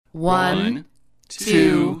1,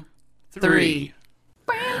 2, 3.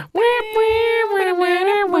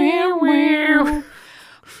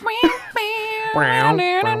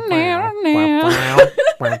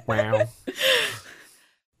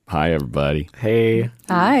 Hi, everybody. Hey.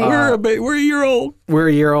 Hi. We're a year old. We're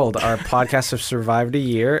a year old. Our podcasts have survived a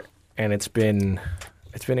year, and it's been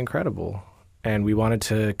incredible. And we wanted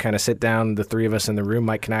to kind of sit down, the three of us in the room,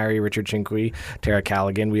 Mike Canary, Richard Chinqui, Tara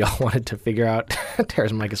Callaghan. We all wanted to figure out –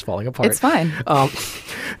 Tara's mic is falling apart. It's fine.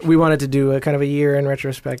 We wanted to do a kind of a year in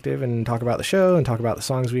retrospective and talk about the show and talk about the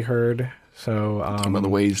songs we heard. So some of the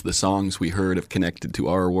ways the songs we heard have connected to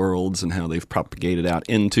our worlds and how they've propagated out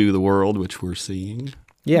into the world, which we're seeing.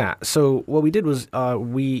 Yeah. So what we did was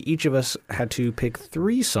each of us had to pick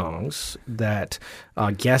 3 songs that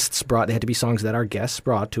guests brought. They had to be songs that our guests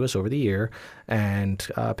brought to us over the year, and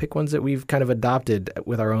pick ones that we've kind of adopted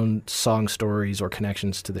with our own song stories or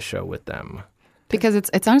connections to the show with them. Because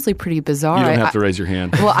it's honestly pretty bizarre. You don't have to raise your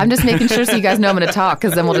hand. Well, I'm just making sure so you guys know I'm going to talk,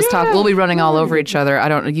 because then we'll just talk. We'll be running all over each other.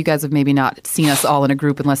 You guys have maybe not seen us all in a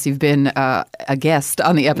group unless you've been a guest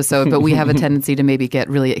on the episode, but we have a tendency to maybe get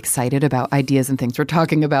really excited about ideas and things we're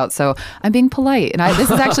talking about. So I'm being polite. And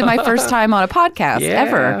this is actually my first time on a podcast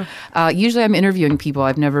ever. Usually I'm interviewing people.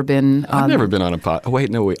 I've never been on... I've never been on a podcast. Oh,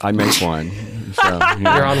 wait, no, I make one. So,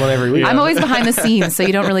 You're on one every week. I'm always behind the scenes, so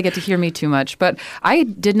you don't really get to hear me too much. But I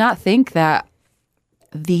did not think that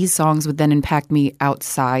these songs would then impact me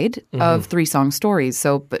outside of 3-song stories.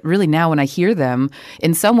 So, but really now when I hear them,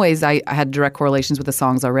 in some ways I had direct correlations with the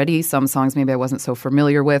songs already. Some songs maybe I wasn't so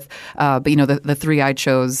familiar with. But, the 3 I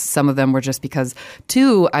chose, some of them were just because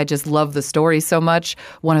 2, I just love the story so much.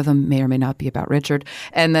 One of them may or may not be about Richard.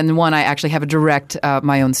 And then one, I actually have a direct,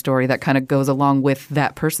 my own story that kind of goes along with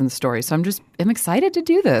that person's story. So I'm excited to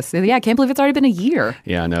do this. Yeah, I can't believe it's already been a year.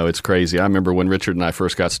 Yeah, no, it's crazy. I remember when Richard and I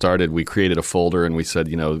first got started, we created a folder and we said,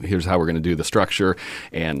 here's how we're going to do the structure,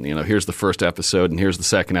 and here's the first episode and here's the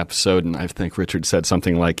second episode. And I think Richard said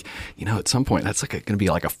something like, at some point that's going to be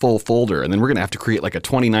like a full folder, and then we're going to have to create like a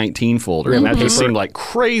 2019 folder, and that just seemed like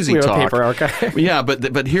crazy talk. We have a paper archive. Yeah,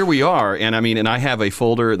 but here we are, and and I have a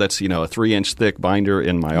folder that's a 3-inch thick binder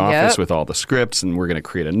in my office with all the scripts, and we're going to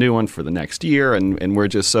create a new one for the next year, and we're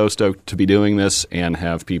just so stoked to be doing this and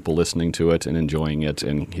have people listening to it and enjoying it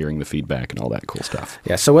and hearing the feedback and all that cool stuff.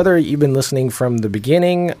 Yeah, so whether you've been listening from the beginning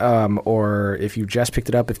or if you just picked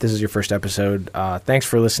it up, if this is your first episode, thanks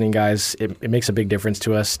for listening, guys. It makes a big difference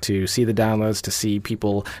to us to see the downloads, to see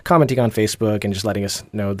people commenting on Facebook and just letting us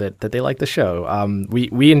know that they like the show.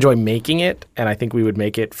 We enjoy making it, and I think we would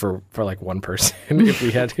make it for like one person if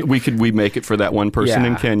we had to. We make it for that one person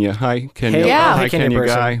in Kenya. Hi, Kenya. Hey, Hi, Kenya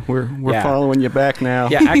person. guy. We're following you back now.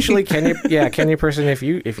 Yeah, actually, Kenya person, if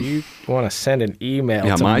you want to send an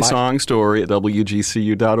email to my song story at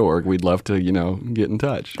wgcu.org, we'd love to, get in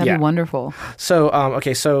touch. That'd be wonderful. So,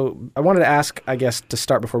 so I wanted to ask, I guess, to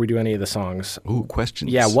start before we do any of the songs. Ooh,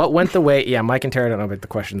 questions. Yeah, what went the way? Yeah, Mike and Tara don't know about the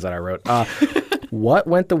questions that I wrote. What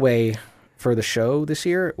went the way for the show this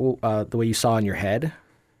year, the way you saw in your head,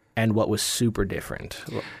 and what was super different?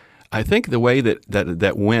 I think the way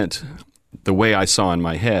that went, the way I saw in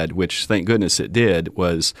my head, which thank goodness it did,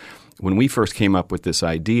 was when we first came up with this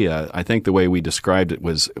idea. I think the way we described it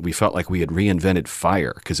was we felt like we had reinvented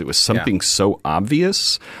fire, because it was something so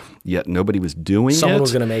obvious, yet nobody was doing Someone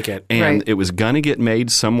was going to make it. And it was going to get made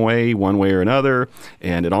some way, one way or another,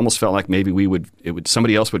 and it almost felt like maybe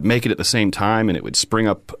somebody else would make it at the same time, and it would spring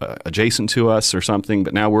up adjacent to us or something.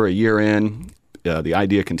 But now we're a year in. The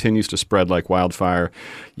idea continues to spread like wildfire.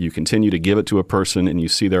 You continue to give it to a person, and you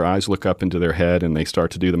see their eyes look up into their head, and they start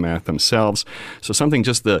to do the math themselves. So something,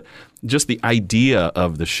 just the idea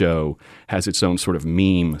of the show has its own sort of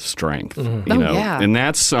meme strength, and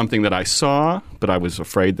that's something that I saw, but I was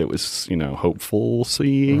afraid that was hopeful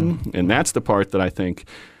seeing, and that's the part that I think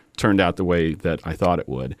turned out the way that I thought it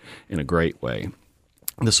would, in a great way.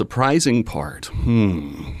 The surprising part,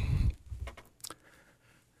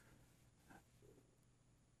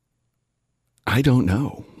 I don't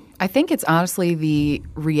know. I think it's honestly the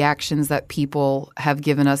reactions that people have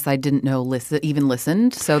given us that I didn't know even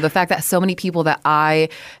listened. So the fact that so many people that I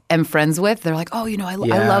am friends with, they're like, oh, I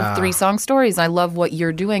love 3-song stories. I love what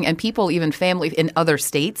you're doing. And people, even family in other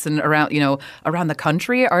states and around the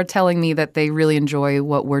country, are telling me that they really enjoy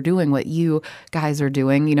what we're doing, what you guys are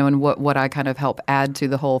doing, and what I kind of help add to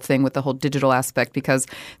the whole thing with the whole digital aspect. Because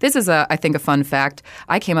this is, I think, a fun fact.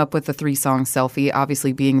 I came up with the 3-song selfie,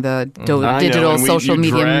 obviously being the digital social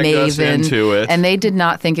media maven, into it. And they did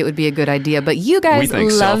not think it would be a good idea, but you guys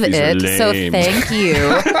love it, so thank you.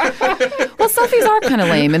 Well, selfies are kind of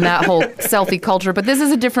lame in that whole selfie culture, but this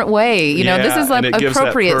is a different way. You know, this is and an it gives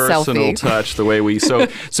appropriate that personal selfie. touch the way we. So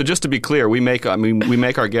just to be clear, we make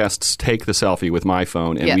our guests take the selfie with my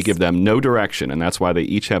phone, and we Yes. give them no direction, and that's why they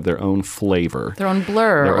each have their own flavor. Their own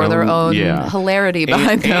blur Their or their own yeah. hilarity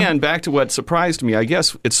behind them. And back to what surprised me, I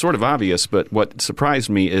guess it's sort of obvious, but what surprised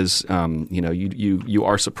me is, you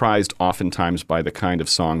are surprised oftentimes by the kind of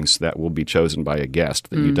songs that will be chosen by a guest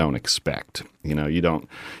that you don't expect. You know, you don't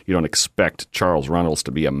expect Charles Runnels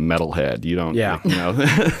to be a metalhead. You don't, Yeah.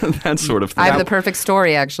 that sort of thing. I have the perfect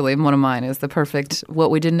story, actually. One of mine is the perfect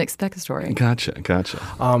what we didn't expect story. Gotcha.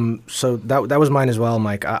 So that was mine as well,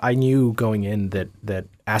 Mike. I knew going in that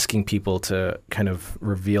asking people to kind of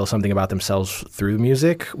reveal something about themselves through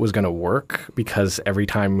music was going to work, because every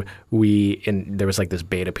time there was like this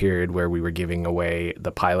beta period where we were giving away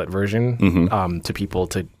the pilot version to people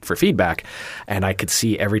for feedback, and I could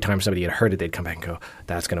see every time somebody had heard it, they'd come back and go,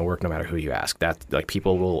 "That's going to work no matter who you ask." That like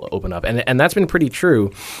people will open up, and that's been pretty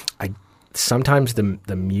true. Sometimes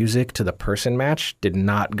the music to the person match did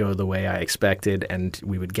not go the way I expected, and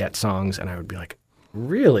we would get songs, and I would be like,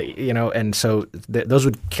 really? And so those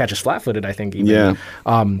would catch us flat-footed, I think, even. Yeah.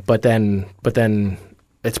 But then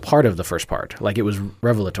it's part of the first part. Like, it was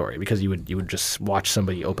revelatory, because you would just watch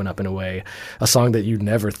somebody open up in a way, a song that you'd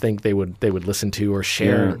never think they would listen to or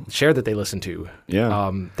share that they listen to.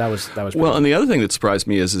 Yeah. That was Well, and the other thing that surprised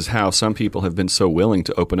me is how some people have been so willing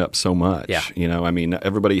to open up so much. Yeah. I mean,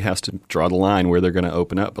 everybody has to draw the line where they're going to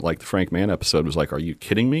open up. But like the Frank Mann episode was like, are you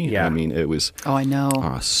kidding me? Yeah. I mean, it was Oh, I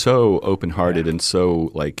know. so open-hearted and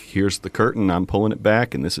so like, here's the curtain, I'm pulling it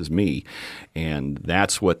back, and this is me. And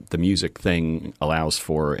that's what the music thing allows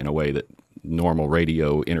for in a way that normal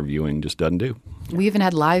radio interviewing just doesn't do. We even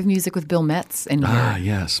had live music with Bill Metz in here. Ah,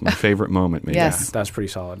 yes. My favorite moment, maybe. Yes. That's pretty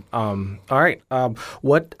solid. All right.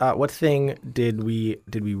 What thing did we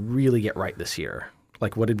really get right this year?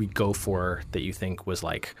 Like, what did we go for that you think was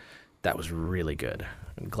like, that was really good?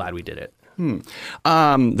 I'm glad we did it.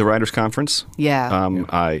 The Writers' Conference. Yeah.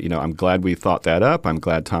 I'm glad we thought that up. I'm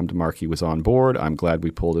glad Tom DeMarchi was on board. I'm glad we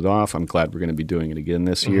pulled it off. I'm glad we're going to be doing it again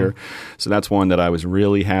this year. So that's one that I was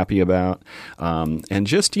really happy about. And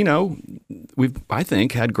just, we've, I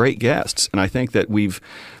think, had great guests. And I think that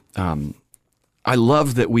I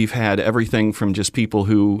love that we've had everything from just people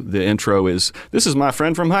who the intro is, this is my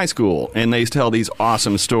friend from high school, and they tell these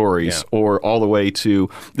awesome stories, or all the way to,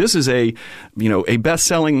 this is a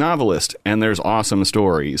best-selling novelist, and there's awesome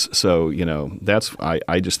stories. So, that's,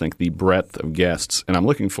 I just think the breadth of guests, and I'm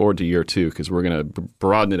looking forward to year 2, because we're going to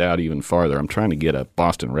broaden it out even farther. I'm trying to get a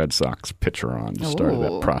Boston Red Sox pitcher on. Just started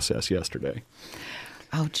that process yesterday.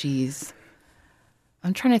 Oh, geez.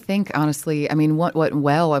 I'm trying to think, honestly. I mean, what went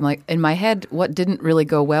well? I'm like, in my head, what didn't really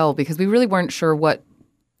go well? Because we really weren't sure what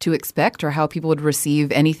to expect or how people would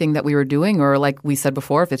receive anything that we were doing, or like we said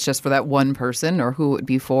before, if it's just for that one person or who it would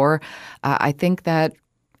be for. I think that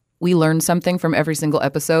we learned something from every single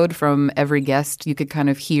episode, from every guest. You could kind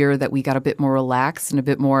of hear that we got a bit more relaxed and a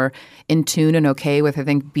bit more in tune and okay with, I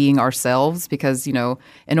think, being ourselves, because,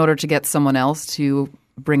 in order to get someone else to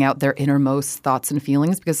bring out their innermost thoughts and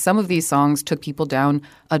feelings, because some of these songs took people down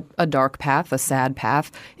a dark path, a sad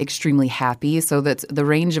path, extremely happy. So that the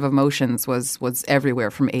range of emotions was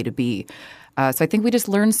everywhere from A to B. So I think we just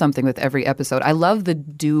learned something with every episode. I love the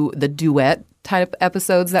duet type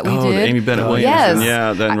episodes that we did. The Amy Bennett Williams. Yes.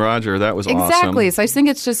 Yeah, then Roger. That was awesome. Exactly. So I just think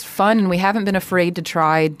it's just fun, and we haven't been afraid to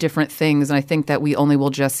try different things, and I think that we only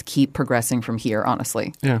will just keep progressing from here,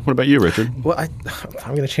 honestly. Yeah. What about you, Richard? Well, I'm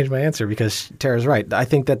going to change my answer, because Tara's right. I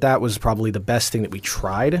think that was probably the best thing that we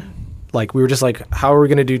tried. Like, we were just like, how are we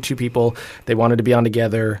going to do 2 people? They wanted to be on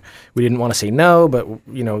together. We didn't want to say no, but,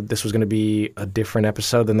 this was going to be a different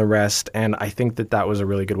episode than the rest. And I think that was a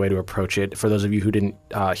really good way to approach it. For those of you who didn't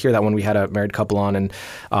hear that one, we had a married couple on, and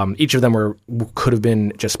each of them could have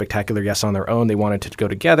been just spectacular guests on their own. They wanted to go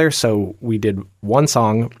together. So we did one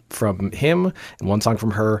song from him and one song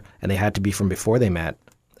from her, and they had to be from before they met.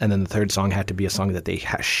 And then the third song had to be a song that they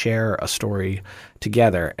share a story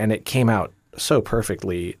together. And it came out so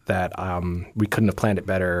perfectly that we couldn't have planned it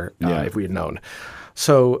better if we had known.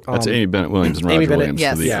 So that's Amy Bennett Williams and Roger Amy Bennett, Williams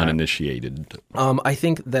yes. for the Yeah. uninitiated. I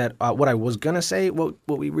think that what I was going to say, what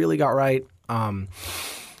we really got right,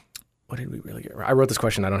 what did we really get right? I wrote this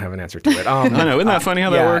question. I don't have an answer to it. I know. Isn't that funny how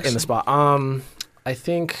that works? In the spot.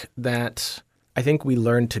 I think we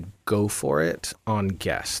learned to go for it on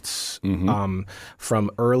guests.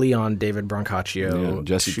 From early on, David Brancaccio,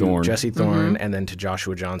 Jesse to Thorne. Jesse Thorne, and then to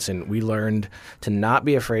Joshua Johnson. We learned to not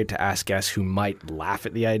be afraid to ask guests who might laugh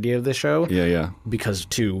at the idea of the show. Yeah. Because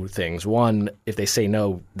 2 things. 1, if they say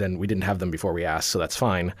no, then we didn't have them before we asked, so that's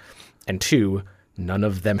fine. And 2, none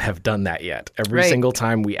of them have done that yet. Every Right. single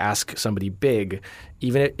time we ask somebody big,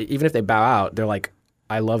 even if they bow out, they're like,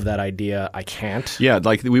 I love that idea. I can't. Yeah,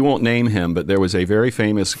 like we won't name him, but there was a very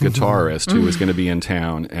famous guitarist who was going to be in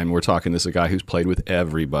town, and we're talking this is a guy who's played with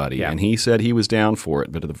everybody, Yeah. and he said he was down for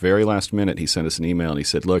it, but at the very last minute he sent us an email and he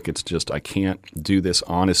said, "Look, it's just I can't do this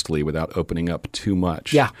honestly without opening up too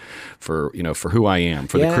much Yeah. for who I am,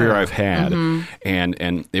 for the Yeah. career I've had."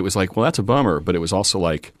 And it was like, well, that's a bummer, but it was also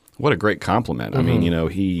like, what a great compliment. I mean,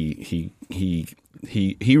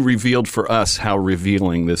 he revealed for us how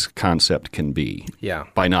revealing this concept can be. Yeah.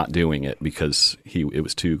 By not doing it because it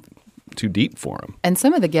was too deep for him. And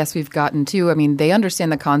some of the guests we've gotten too, I mean, they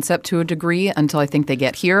understand the concept to a degree until I think they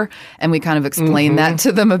get here, and we kind of explain that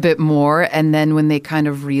to them a bit more. And then when they kind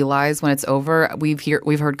of realize when it's over,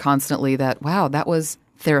 we've heard constantly that, wow, that was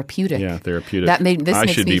therapeutic. Yeah, therapeutic. That this I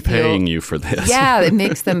makes should me be feel, paying you for this. Yeah, it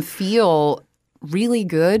makes them feel really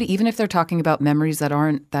good, even if they're talking about memories that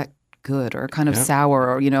aren't that good or kind of sour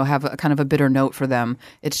or, have a kind of a bitter note for them.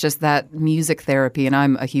 It's just that music therapy, and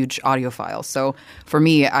I'm a huge audiophile. So for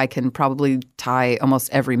me, I can probably tie almost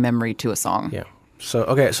every memory to a song. Yeah. So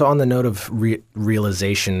on the note of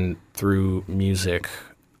realization through music,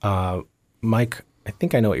 Mike, I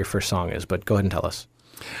think I know what your first song is, but go ahead and tell us.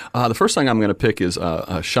 The first song I'm going to pick is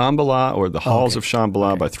Shambhala, or The Halls of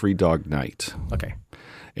Shambhala by Three Dog Night. Okay.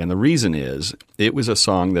 And the reason is it was a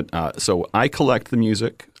song that so I collect the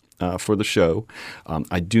music for the show.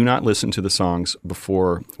 I do not listen to the songs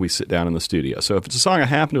before we sit down in the studio. So if it's a song I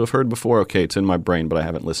happen to have heard before, okay, it's in my brain, but I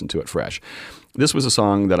haven't listened to it fresh. This was a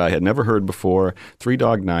song that I had never heard before, Three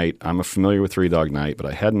Dog Night. I'm familiar with Three Dog Night, but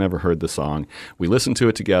I had never heard the song. We listened to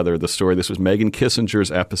it together. The story, this was Megan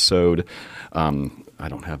Kissinger's episode. I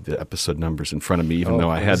don't have the episode numbers in front of me, even though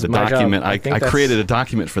I had the document. I created a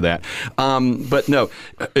document for that. But no,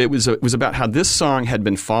 it was about how this song had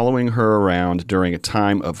been following her around during a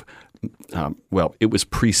time of it was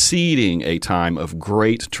preceding a time of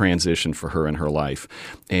great transition for her in her life.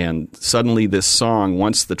 And suddenly this song,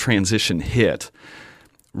 once the transition hit,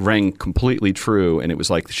 rang completely true. And it was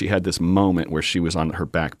like she had this moment where she was on her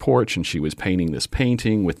back porch and she was painting this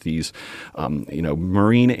painting with these,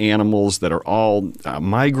 marine animals that are all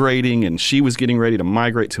migrating, and she was getting ready to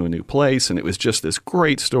migrate to a new place. And it was just this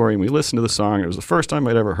great story. And we listened to the song. It was the first time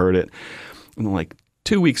I'd ever heard it. And like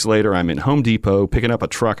 2 weeks later, I'm in Home Depot picking up a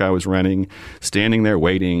truck I was renting, standing there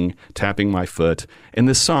waiting, tapping my foot, and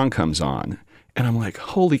this song comes on. And I'm like,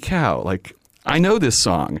 holy cow, like, I know this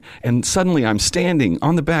song. And suddenly I'm standing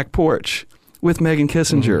on the back porch with Megan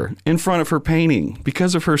Kissinger in front of her painting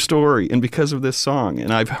because of her story and because of this song.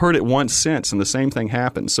 And I've heard it once since, and the same thing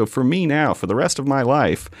happened. So for me now, for the rest of my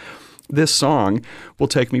life, this song will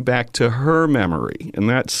take me back to her memory. And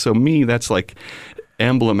that's like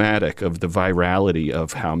emblematic of the virality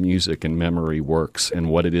of how music and memory works and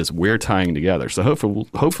what it is we're tying together. So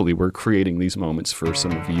hopefully we're creating these moments for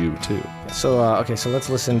some of you too. So so let's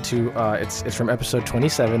listen to it's from episode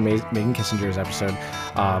 27, Megan Kissinger's episode.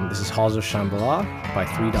 This is Halls of Shambhala by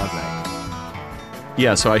Three Dog Night.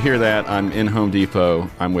 Yeah, so I hear that. I'm in Home Depot.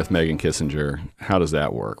 I'm with Megan Kissinger. How does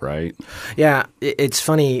that work, right? Yeah, it's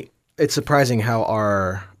funny. It's surprising how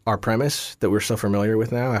our premise that we're so familiar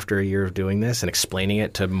with now after a year of doing this and explaining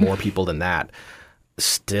it to more people than that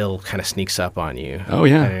still kind of sneaks up on you. Oh,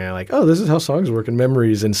 yeah. And you're like, oh, this is how songs work in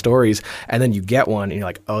memories and stories. And then you get one and you're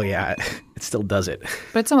like, oh, yeah, it still does it.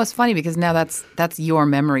 But it's almost funny because now that's your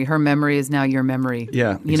memory. Her memory is now your memory.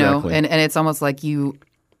 Yeah, you exactly. know, and it's almost like you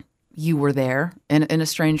were there in a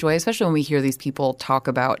strange way, especially when we hear these people talk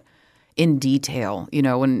about in detail,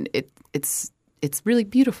 when it's really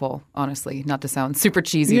beautiful, honestly, not to sound super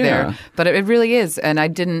cheesy there, but it really is. And I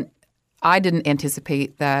didn't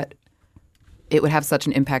anticipate that it would have such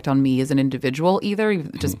an impact on me as an individual either.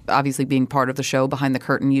 Just obviously being part of the show behind the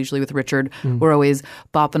curtain, usually with Richard, we're always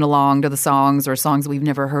bopping along to the songs or songs that we've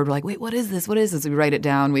never heard. We're like, wait, what is this? What is this? We write it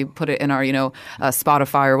down. We put it in our,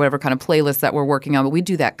 Spotify or whatever kind of playlist that we're working on. But we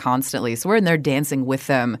do that constantly. So we're in there dancing with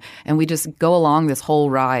them, and we just go along this whole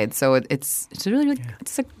ride. So it's really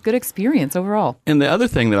it's a good experience overall. And the other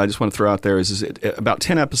thing that I just want to throw out there is about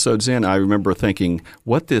 10 episodes in, I remember thinking,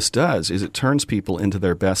 what this does is it turns people into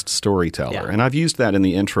their best storyteller. Yeah. And I've used that in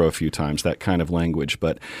the intro a few times, that kind of language.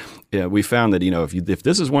 But we found that, if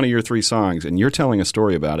this is one of your 3 songs and you're telling a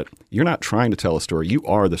story about it, you're not trying to tell a story. You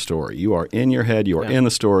are the story. You are in your head. You are in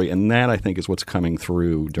the story. And that, I think, is what's coming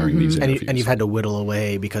through during these interviews. And you've had to whittle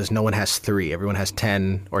away because no one has 3. Everyone has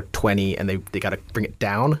 10 or 20, and they got to bring it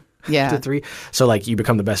down to 3. So, you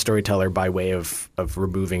become the best storyteller by way of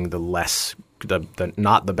removing the less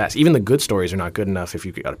not the best. Even the good stories are not good enough if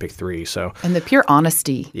you got to pick 3. So And the pure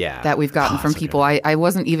honesty Yeah. that we've gotten from people, I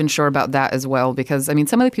wasn't even sure about that as well because, I mean,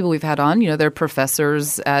 some of the people we've had on, they're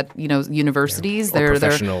professors at, universities. Or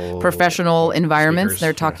They're professional environments. speakers,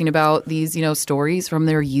 They're talking about these, stories from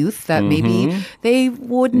their youth that maybe they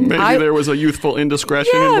wouldn't. Maybe there was a youthful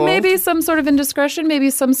indiscretion Yeah, involved. maybe some sort of indiscretion, maybe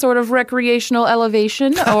some sort of recreational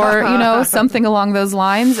elevation or, something along those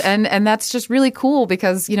lines. And that's just really cool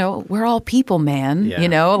because, we're all people, man. Yeah.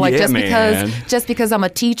 Like Yeah, just because I'm a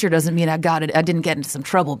teacher doesn't mean I didn't get into some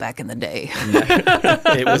trouble back in the day.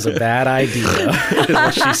 it was a bad idea, is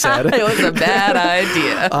what she said. It was a bad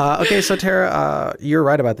idea. Okay, so Tara, you're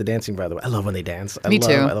right about the dancing. By the way, I love when they dance. Me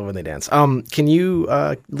too. I love when they dance. Can you?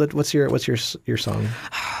 What's your song?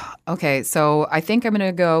 Okay, so I think I'm going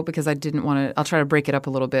to go because I didn't want to. I'll try to break it up a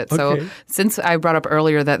little bit. Okay. So since I brought up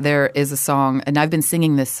earlier that there is a song, and I've been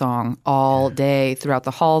singing this song all day throughout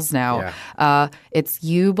the halls now. Yeah. It's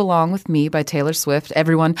 "You Belong with Me" by Taylor Swift.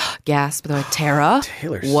 Everyone gasped. They're like, Tara,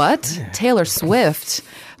 Taylor what? Swift. Taylor Swift.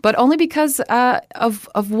 But only because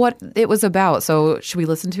of what it was about. So should we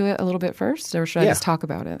listen to it a little bit first, or should I Yeah. just talk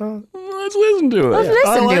about it? Let's listen to it. Let's listen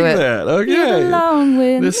I like to it. that. Okay. You belong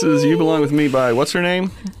with This is You Belong With Me by, what's her name?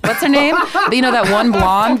 What's her name? That one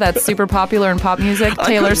blonde that's super popular in pop music,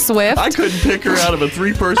 Taylor Swift. I couldn't pick her out of a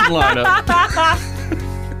 3-person lineup.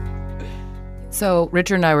 So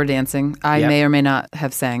Richard and I were dancing. I Yep. may or may not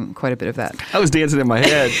have sang quite a bit of that. I was dancing in my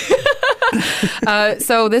head.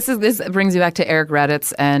 So this brings me back to Eric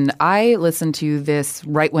Raditz, and I listened to this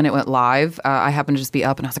right when it went live. I happened to just be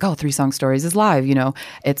up, and I was like, "Oh, 3 Song Stories is live."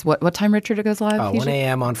 It's what time, Richard? It goes live. 1 usually?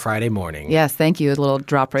 a.m. on Friday morning. Yes, thank you. A little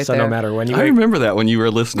drop right So there. no matter when you I wake, remember that when you were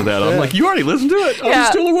listening to that. I'm like, you already listened to it? I Yeah. was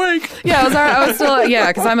still awake. Yeah, I was still,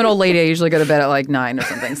 because I'm an old lady. I usually go to bed at like 9 or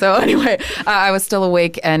something. So anyway, I was still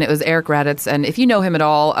awake, and it was Eric Raditz. And if you know him at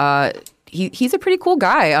all, he's a pretty cool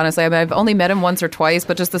guy, honestly. I mean, I've only met him once or twice,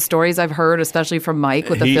 but just the stories I've heard, especially from Mike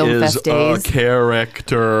with the He Film is Fest days. a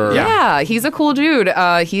character. Yeah, he's a cool dude.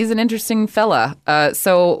 He's an interesting fella.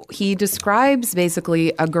 So he describes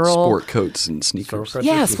basically a girl. Sport coats and sneakers.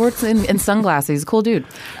 Yeah, sports and sunglasses. He's a cool dude.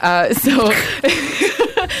 So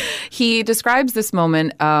he describes this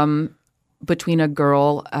moment between a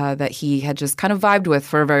girl that he had just kind of vibed with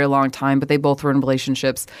for a very long time, but they both were in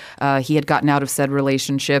relationships. He had gotten out of said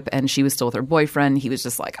relationship, and she was still with her boyfriend. He was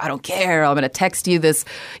just like, I don't care. I'm going to text you this,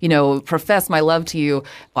 profess my love to you.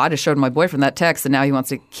 Well, I just showed my boyfriend that text, and now he wants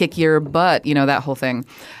to kick your butt, that whole thing.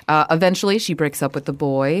 Eventually, she breaks up with the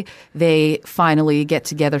boy. They finally get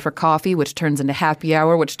together for coffee, which turns into happy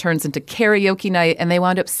hour, which turns into karaoke night, and they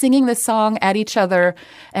wound up singing this song at each other,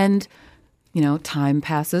 and time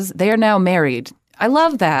passes. They are now married. I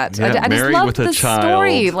love that. Yeah, I just married love with a the child.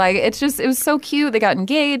 story. Like it was so cute. They got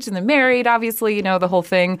engaged and they're married. Obviously, the whole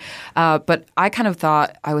thing. But I kind of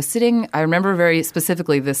thought I was sitting. I remember very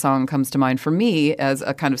specifically. This song comes to mind for me as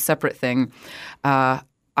a kind of separate thing.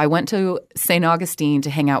 I went to St. Augustine to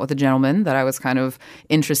hang out with a gentleman that I was kind of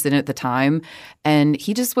interested in at the time. And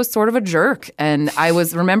he just was sort of a jerk. And I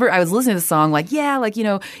was listening to the song like,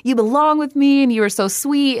 you belong with me and you were so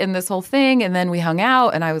sweet and this whole thing. And then we hung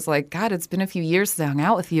out and I was like, God, it's been a few years since I hung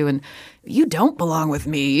out with you. And you don't belong with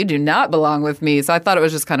me. You do not belong with me. So I thought it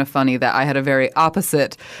was just kind of funny that I had a very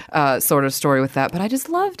opposite sort of story with that. But I just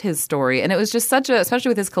loved his story. And it was just especially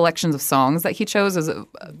with his collections of songs that he chose as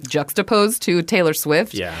juxtaposed to Taylor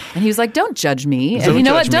Swift. Yeah. And he was like, don't judge me. And Don't you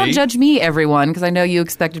know what? judge Don't me. judge me, everyone, because I know you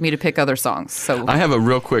expected me to pick other songs. So I have a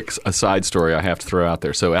real quick aside story I have to throw out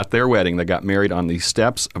there. So at their wedding, they got married on the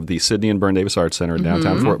steps of the Sidney and Byrne Davis Arts Center in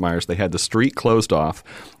downtown Fort Myers. They had the street closed off.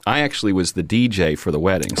 I actually was the DJ for the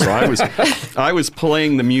wedding. So I was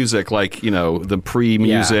playing the music like, the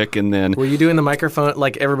pre-music and then Were you doing the microphone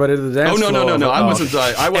like everybody to the dance? Oh no! I wasn't.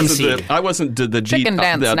 MC. I wasn't the Chicken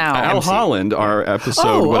dance now. Al MC. Holland, our episode,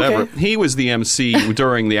 Oh, whatever. okay. He was the MC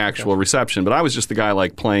during the actual reception, but I was just the guy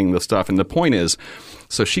like playing the stuff. And the point is,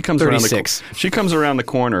 so she comes 36. around the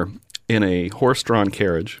corner in a horse-drawn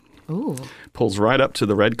carriage, pulls right up to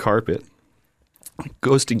the red carpet,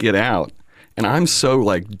 goes to get out, and I'm so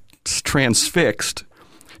like transfixed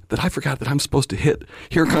that I forgot that I'm supposed to hit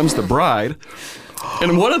 "Here Comes the Bride."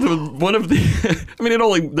 And one of the I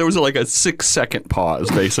mean, there was like a 6-second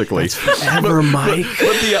pause, basically. Ever, Mike.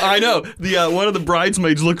 But I know one of the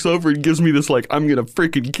bridesmaids looks over and gives me this like, I'm gonna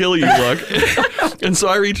freaking kill you look. And so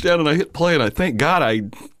I reached down and I hit play, and I thank God I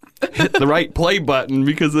hit the right play button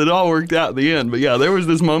because it all worked out in the end. But yeah, there was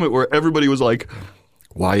this moment where everybody was like,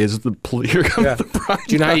 Why is here comes the bride?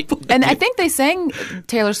 Do you know how you, And I think they sang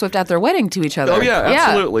Taylor Swift at their wedding to each other. Oh yeah,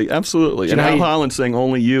 absolutely. And Al Holland sang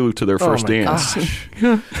 "Only You" to their first dance.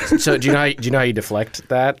 So do you know how you deflect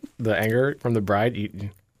the anger from the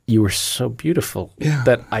bride? You were so beautiful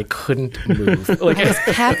that I couldn't move. Like, I was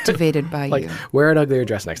captivated by you. Wear an uglier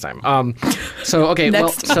dress next time.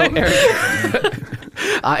 Next time.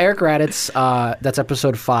 Eric Raditz, that's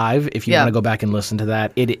episode 5. If you want to go back and listen to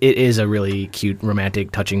that, it is a really cute,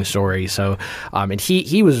 romantic, touching story. So, and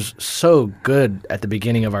he was so good at the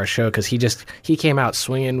beginning of our show because he came out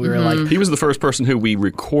swinging. We were like, he was the first person who we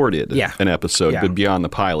recorded an episode, but beyond the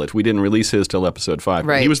pilot, we didn't release his till episode 5.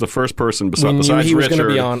 Right. He was the first person besides he was Richard.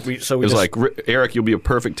 Be on, it was like, Eric, you'll be a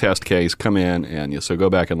perfect test case. Come in and so go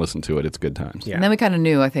back and listen to it. It's good times. Yeah. And then we kind of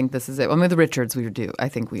knew. I think this is it. I mean, the Richards we were due. I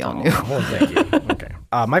think we all knew. Oh, thank you. Okay.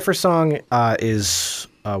 My first song is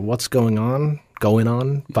 "What's Going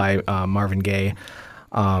On" by Marvin Gaye.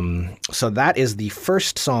 So that is the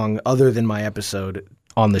first song other than my episode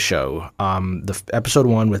on the show. The episode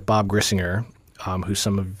 1 with Bob Grissinger, who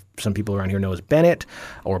some people around here know as Bennett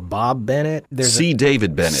or Bob Bennett. C.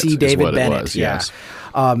 David Bennett. C. David is what Bennett. It was, yes.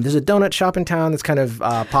 There's a donut shop in town that's kind of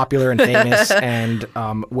popular and famous. And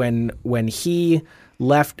when he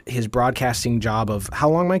left his broadcasting job of how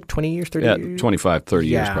long, Mike? 20 years, 30 years? 25, 30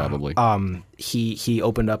 years probably. He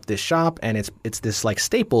opened up this shop, and it's this like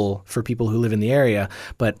staple for people who live in the area.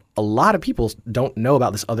 But a lot of people don't know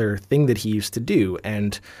about this other thing that he used to do.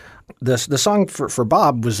 And the song for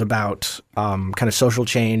Bob was about kind of social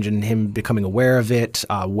change and him becoming aware of it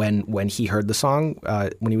when he heard the song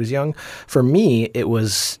when he was young. For me,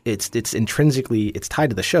 it's intrinsically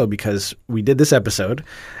tied to the show because we did this episode,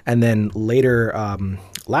 and then later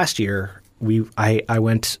last year I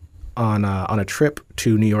went on a trip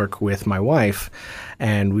to New York with my wife,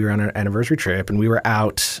 and we were on an anniversary trip, and we were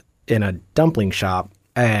out in a dumpling shop,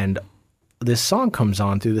 and this song comes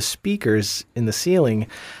on through the speakers in the ceiling.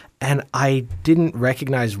 And I didn't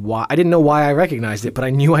recognize why. I didn't know why I recognized it, but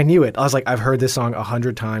I knew it. I was like, I've heard this song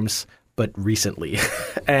 100 times, but recently.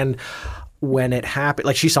 And when it happened,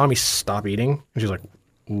 like she saw me stop eating, and she was like,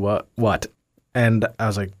 "What?" And I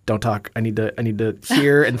was like, "Don't talk. I need to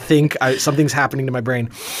hear and think. Something's happening to my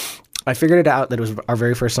brain." I figured it out that it was our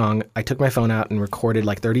very first song. I took my phone out and recorded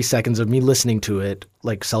like 30 seconds of me listening to it,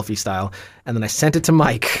 like selfie style, and then I sent it to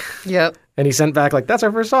Mike. Yep. And he sent back like, "That's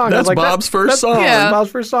our first song." That's like, Bob's first song. That's Bob's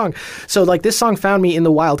first song. So like this song found me in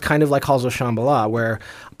the wild, kind of like Halls of Shambhala, where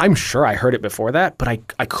I'm sure I heard it before that, but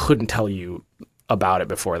I couldn't tell you about it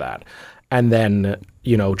before that. And then,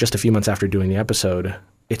 just a few months after doing the episode,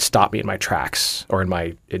 it stopped me in my tracks or in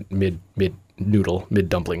my mid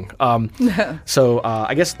dumpling. So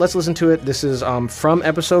I guess let's listen to it. This is from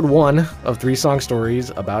episode 1 of 3 Song Stories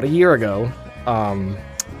about a year ago.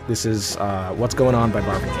 This is "What's Going On" by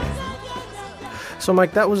Marvin Gaye. So,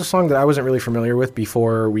 Mike, that was a song that I wasn't really familiar with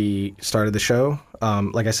before we started the show.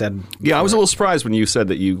 Like I said... Yeah, I was a little surprised when you said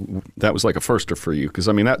that was like a firster for you, because,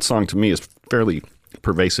 I mean, that song to me is fairly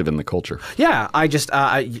pervasive in the culture. Yeah,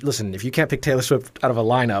 listen, if you can't pick Taylor Swift out of a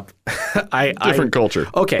lineup... Different culture.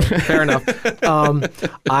 Okay, fair enough.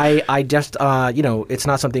 I just, it's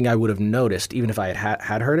not something I would have noticed, even if I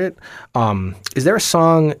had heard it. Is there a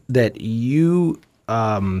song that you...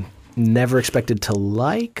 never expected to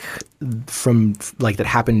like from like that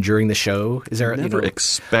happened during the show? Is there never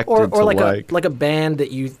expected or to like a band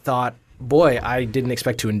that you thought, boy, I didn't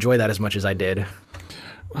expect to enjoy that as much as I did?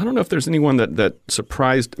 I don't know if there's anyone that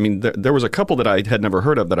surprised. I mean, there was a couple that I had never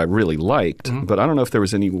heard of that I really liked, but I don't know if there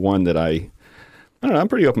was any one that I don't know. I'm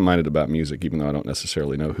pretty open-minded about music, even though I don't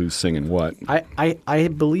necessarily know who's singing what. I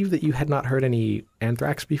believe that you had not heard any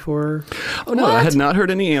Anthrax before. Oh no, I had not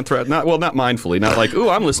heard any Anthrax. Not mindfully, not like, ooh,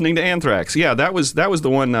 I'm listening to Anthrax. Yeah, that was the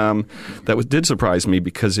one did surprise me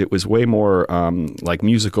because it was way more like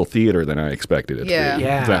musical theater than I expected it to be.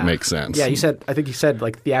 Yeah. If that makes sense. Yeah, I think you said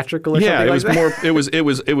like theatrical or something. Yeah, it was like more. It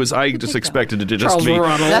was. I just expected it to just Charles be.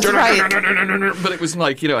 Ronald. That's right. But it was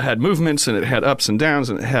like, it had movements and it had ups and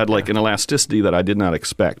downs and it had like an elasticity that I did not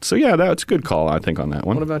expect. So yeah, that's a good call, I think, on that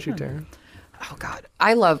one. What about you, Taryn? Oh, God.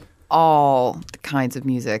 I love all kinds of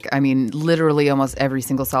music. I mean, literally almost every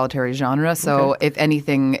single solitary genre. So if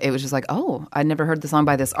anything, it was just like, oh, I never heard the song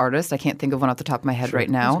by this artist. I can't think of one off the top of my head right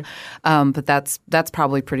now. But that's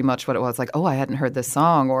probably pretty much what it was. Like, oh, I hadn't heard this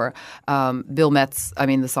song. Or Bill Metz, I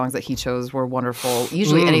mean, the songs that he chose were wonderful.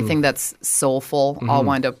 Usually anything that's soulful, I'll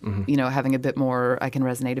wind up, having a bit more, I can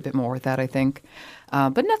resonate a bit more with that, I think.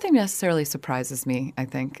 But nothing necessarily surprises me, I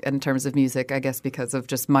think, in terms of music, I guess because of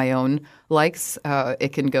just my own likes.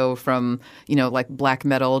 It can go from, like black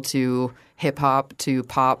metal to hip hop to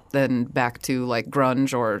pop, then back to like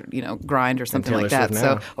grunge or, grind or something like that. Swift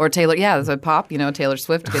So, now. or Taylor, so pop, Taylor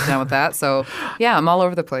Swift, get down with that. So, yeah, I'm all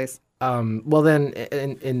over the place. Well, then,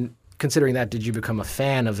 in considering that, did you become a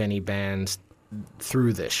fan of any bands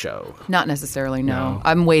through this show? Not necessarily, no.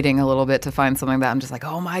 I'm waiting a little bit to find something that I'm just like,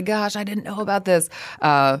 oh my gosh, I didn't know about this.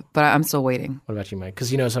 But I'm still waiting. What about you, Mike? Because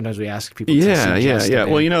sometimes we ask people. Yeah. to suggest a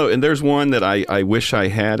band. Well, and there's one that I wish I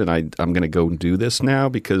had, and I'm going to go and do this now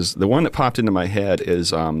because the one that popped into my head is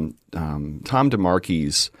Tom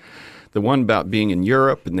DeMarquis, the one about being in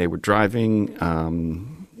Europe and they were driving.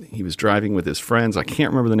 He was driving with his friends. I can't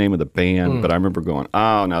remember the name of the band, but I remember going,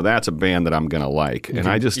 "Oh, now that's a band that I'm going to like." And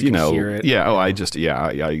I just, you can hear it. yeah. Oh, I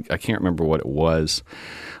can't remember what it was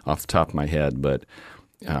off the top of my head, but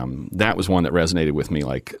that was one that resonated with me.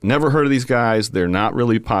 Like, never heard of these guys. They're not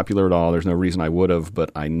really popular at all. There's no reason I would have,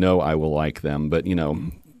 but I know I will like them. But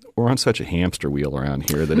we're on such a hamster wheel around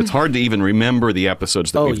here that it's hard to even remember the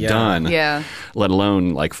episodes that we've done, let alone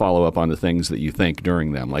like follow up on the things that you think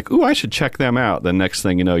during them. Like, ooh, I should check them out. The next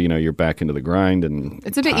thing you know, you're back into the grind, and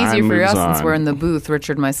it's a bit easier for us since we're in the booth,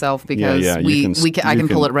 Richard and myself, because I can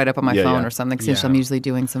pull it right up on my phone or something since I'm usually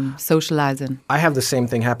doing some socializing. I have the same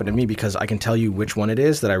thing happen to me because I can tell you which one it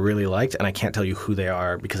is that I really liked, and I can't tell you who they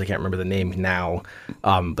are because I can't remember the name now.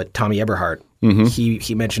 But Tommy Eberhardt. Mm-hmm.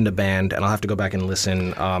 He mentioned a band, and I'll have to go back and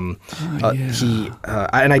listen. And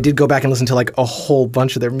I did go back and listen to like a whole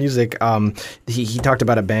bunch of their music. He talked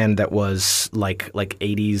about a band that was like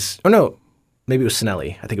 80s. Oh no, maybe it was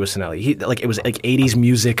Sinelli. I think it was Sinelli. It was like 80s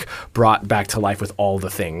music brought back to life with all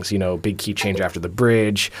the things. Big key change after the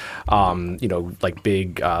bridge. Like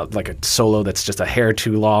big like a solo that's just a hair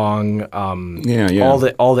too long. All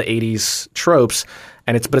the 80s tropes.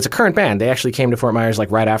 And it's a current band. They actually came to Fort Myers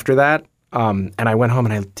like right after that. And I went home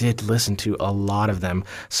and I did listen to a lot of them.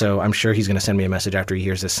 So I'm sure he's going to send me a message after he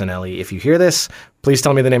hears this, Sinelli. If you hear this, please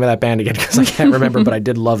tell me the name of that band again because I can't remember, but I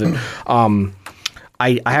did love it.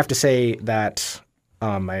 I have to say that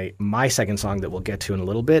my second song that we'll get to in a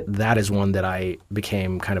little bit, that is one that I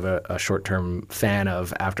became kind of a short-term fan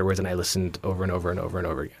of afterwards, and I listened over and over and over and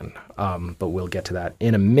over again. But we'll get to that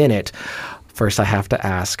in a minute. First, I have to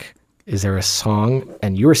ask, is there a song,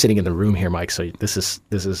 and you were sitting in the room here, Mike, so this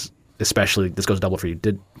is especially, this goes double for you.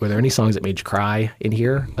 Were there any songs that made you cry in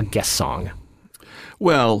here? A guest song?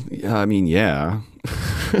 Well, I mean, yeah.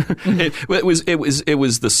 it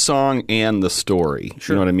was the song and the story.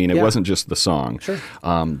 Sure. You know what I mean? It Yeah. wasn't just the song. Sure.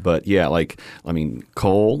 But yeah,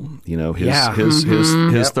 Cole,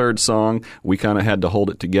 his third song, we kind of had to hold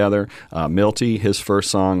it together. Milty, his first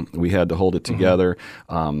song, we had to hold it together.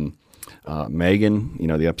 Megan,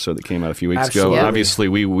 the episode that came out a few weeks Absolutely. ago. Obviously,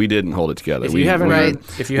 we didn't hold it together. If you haven't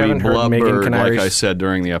heard Megan Canary's, like I said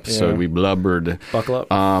during the episode, we blubbered. Buckle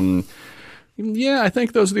up. Yeah, I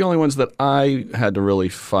think those are the only ones that I had to really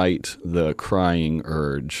fight the crying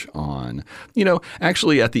urge on.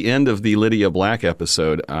 Actually, at the end of the Lydia Black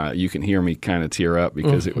episode, you can hear me kind of tear up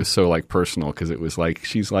because it was so personal. Because it was like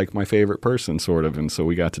she's like my favorite person, sort of, and so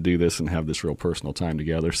we got to do this and have this real personal time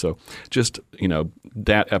together. So, just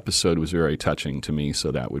that episode was very touching to me.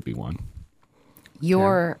 So that would be one.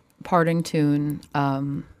 Your parting tune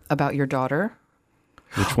about your daughter.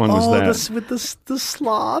 Which one was that? With the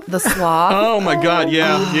sloth. The sloth. Oh my God!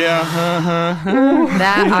 Yeah.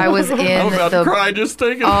 That I was in I'm about to cry just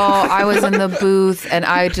thinking. Oh, I was in the booth and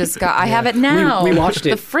I just got. I have it now. We watched it.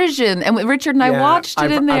 The Frisian, and Richard and I watched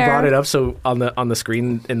it in there. I brought it up so on the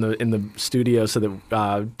screen in the studio so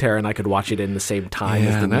that Tara and I could watch it in the same time.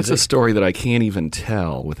 as the and that's a music. story that I can't even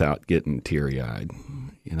tell without getting teary-eyed.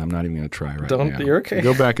 And I'm not even going to try now. You're okay.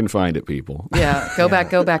 Go back and find it, people. Yeah, go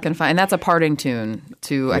back and find. And that's a parting tune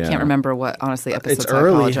to. I can't remember what honestly episode. It's early.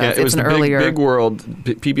 I apologize. Yeah, it was an the earlier Big World,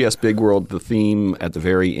 PBS Big World, the theme at the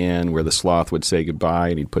very end where the sloth would say goodbye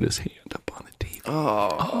and he'd put his hand up on the TV.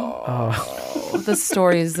 Oh. The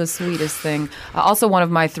story is the sweetest thing. Also, one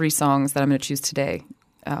of my 3 songs that I'm going to choose today.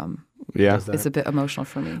 Yeah. It's a bit emotional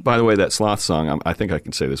for me. By the way, that sloth song, I think I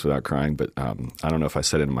can say this without crying, but I don't know if I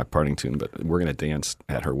said it in my parting tune, but we're going to dance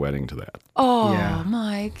at her wedding to that. Oh, Yeah.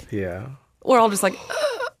 Mike. Yeah. We're all just like,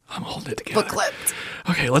 I'm holding it together. clipped.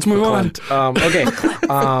 Okay, let's move on. Okay.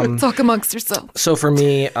 Talk amongst yourselves. So for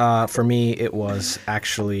me, it was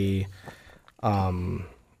actually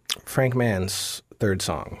Frank Mann's third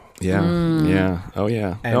song. Yeah, yeah. Oh,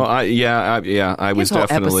 yeah. And- I was His whole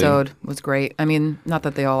definitely... episode was great. I mean, not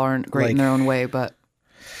that they all aren't great in their own way, but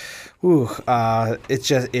Ooh, it's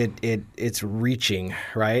just it's reaching,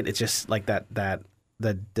 right? It's just like that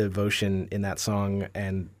the devotion in that song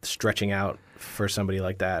and stretching out for somebody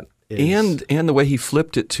like that is... And the way he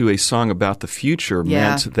flipped it to a song about the future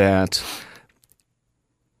meant that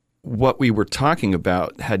what we were talking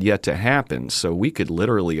about had yet to happen, so we could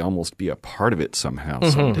literally almost be a part of it somehow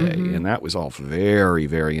someday. And that was all very,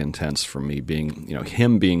 very intense for me, being,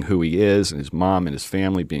 him being who he is and his mom and his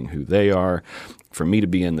family being who they are. For me to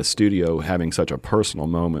be in the studio having such a personal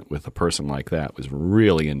moment with a person like that was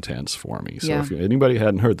really intense for me. So if anybody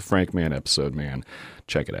hadn't heard the Frank Mann episode, man,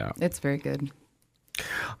 check it out. It's very good.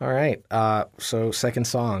 All right. So second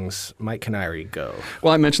songs, Mike Canary, go.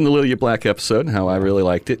 Well, I mentioned the Lydia Black episode, how I really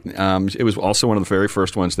liked it. It was also one of the very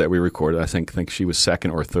first ones that we recorded. I think she was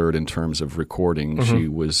second or third in terms of recording. She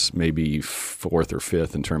was maybe fourth or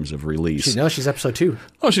fifth in terms of release. She's episode 2.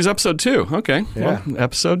 Oh, she's episode 2. Okay. Yeah. Well,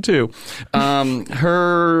 episode 2.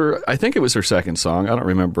 I think it was her second song. I don't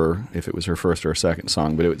remember if it was her first or second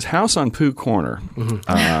song, but it was House on Pooh Corner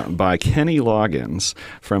by Kenny Loggins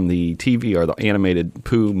from the TV or the animated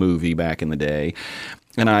Pooh movie back in the day.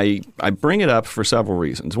 And I bring it up for several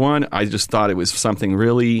reasons. One, I just thought it was something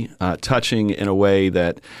really touching in a way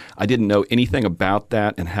that I didn't know anything about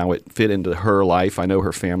that and how it fit into her life. I know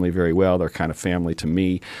her family very well. They're kind of family to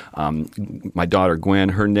me. My daughter Gwen,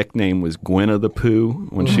 her nickname was Gwenna the Pooh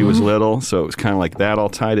when she was little, so it was kind of like that all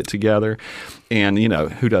tied it together. And,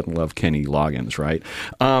 who doesn't love Kenny Loggins, right?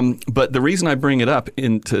 But the reason I bring it up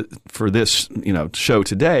for this, show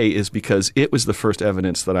today is because it was the first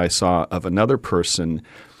evidence that I saw of another person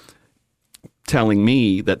telling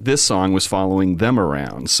me that this song was following them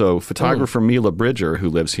around. So photographer Mila Bridger, who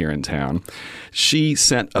lives here in town, she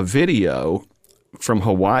sent a video from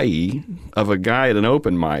Hawaii of a guy at an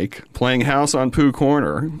open mic playing House on Pooh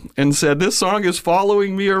Corner and said, this song is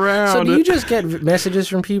following me around. So do you just get messages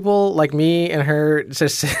from people like me and her?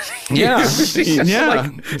 Just yeah.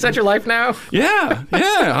 Like, is that your life now? Yeah.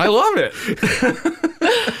 I love it.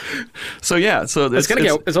 So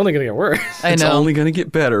it's only gonna get worse. I It's know. only going to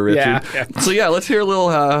get better, Richard. Yeah. So let's hear a little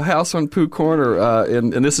House on Pooh Corner.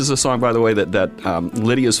 And this is a song, by the way, that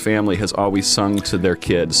Lydia's family has always sung to their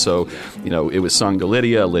kids. So, it was sung to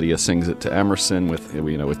Lydia. Lydia sings it to Emerson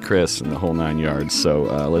with Chris and the whole 9 yards. So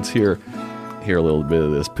let's hear a little bit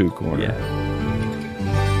of this Pooh Corner. Yeah.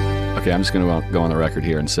 Okay, I'm just going to go on the record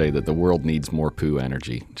here and say that the world needs more Pooh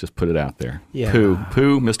energy. Just put it out there. Yeah. Pooh,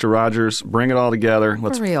 Mr. Rogers, bring it all together.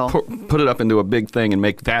 Let's real. Put it up into a big thing and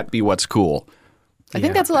make that be what's cool. I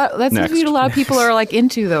think that's what Next. a lot of people are like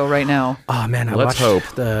into though right now. Oh man, I Let's watched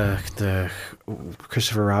hope. the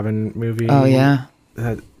Christopher Robin movie. Oh yeah.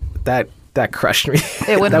 That crushed me.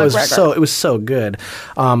 It went That was McGregor. it was so good.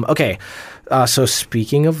 Okay. So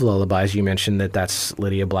speaking of lullabies, you mentioned that's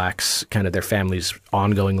Lydia Black's kind of their family's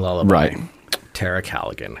ongoing lullaby. Right. Tara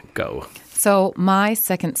Callaghan, go. So my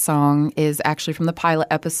second song is actually from the pilot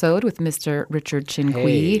episode with Mr. Richard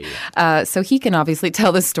Chinqui. So he can obviously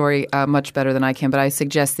tell this story much better than I can, but I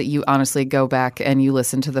suggest that you honestly go back and you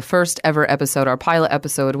listen to the first ever episode, our pilot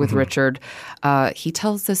episode with Richard. He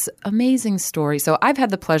tells this amazing story. So I've had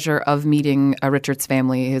the pleasure of meeting Richard's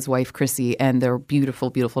family, his wife Chrissy, and their beautiful,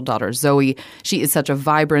 beautiful daughter Zoe. She is such a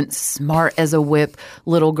vibrant, smart as a whip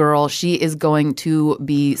little girl. She is going to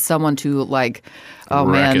be someone to like... Oh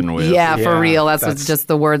Reckon man, with. yeah, for Yeah, real. That's that's- just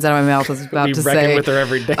the words out of my mouth was about We to reckon say. with her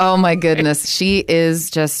every day. Oh my goodness, she's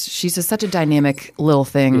just such a dynamic little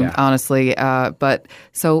thing, Yeah. honestly. But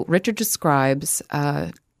so Richard describes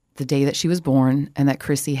the day that she was born and that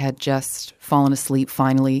Chrissy had just fallen asleep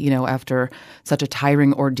finally, after such a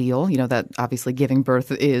tiring ordeal, that obviously giving birth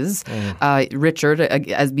is. Richard,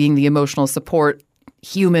 as being the emotional support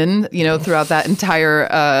human, throughout that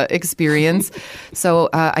entire experience. So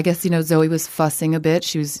I guess, Zoe was fussing a bit.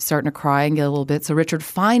 She was starting to cry and get a little bit. So Richard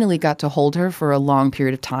finally got to hold her for a long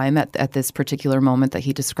period of time at this particular moment that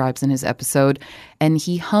he describes in his episode. And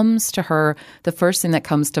he hums to her. The first thing that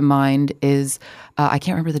comes to mind is, I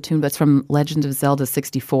can't remember the tune, but it's from Legend of Zelda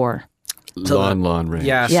 64. Lon Ranch.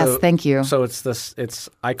 Yeah. Yes, thank you. So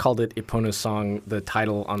I called it Epona's song. The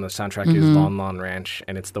title on the soundtrack is Lon Lon Ranch,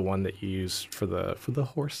 and it's the one that you use for the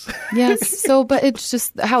horse. Yes. So, but it's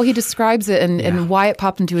just how he describes it and why it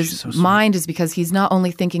popped into his mind is because he's not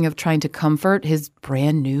only thinking of trying to comfort his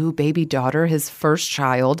brand new baby daughter, his first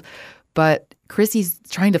child, but Chrissy's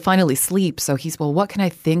trying to finally sleep. So he's, well, what can I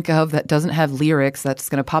think of that doesn't have lyrics that's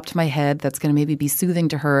going to pop to my head, that's going to maybe be soothing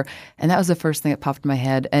to her? And that was the first thing that popped in my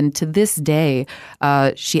head. And to this day,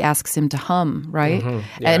 she asks him to hum, right?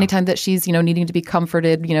 Yeah. Anytime that she's, needing to be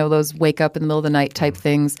comforted, those wake up in the middle of the night type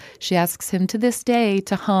things, she asks him to this day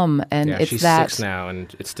to hum. And Yeah, it's she's that. 6 now,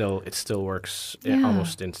 and it still works Yeah.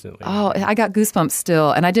 almost instantly. Oh, I got goosebumps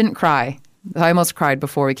still, and I didn't cry. I almost cried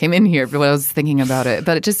before we came in here when I was thinking about it.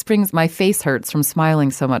 But it just my face hurts from smiling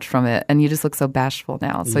so much from it. And you just look so bashful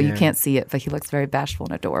now. So you can't see it, but he looks very bashful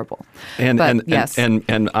and adorable. And yes.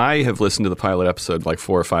 And I have listened to the pilot episode like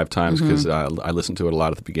 4 or 5 times because I listened to it a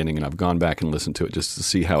lot at the beginning, and I've gone back and listened to it just to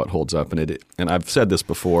see how it holds up. And I've said this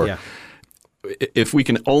before. Yeah. If we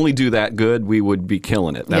can only do that good, we would be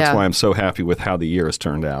killing it. That's why I'm so happy with how the year has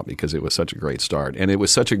turned out, because it was such a great start. And it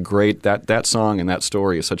was such a great, that song and that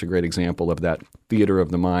story is such a great example of that theater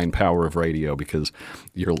of the mind power of radio, because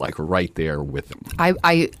you're like right there with them.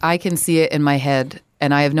 I can see it in my head,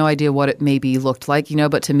 and I have no idea what it maybe looked like,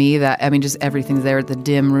 but to me just everything's there. The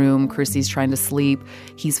dim room, Chrissy's trying to sleep.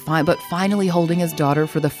 He's fine, but finally holding his daughter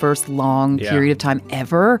for the first long period of time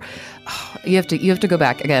ever. Oh, you have to go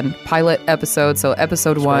back again. Pilot episode. So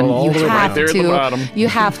episode 1, you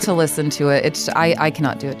have to listen to it. I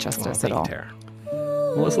cannot do it justice at all.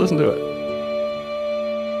 Well, let's listen to it.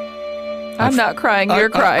 I'm not crying. You're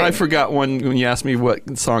crying. I forgot when you asked me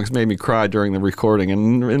what songs made me cry during the recording,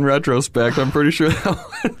 and in retrospect, I'm pretty sure that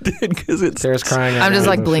one did, because it's. There's crying. I'm just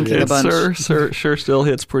like blinking a bunch. Sure still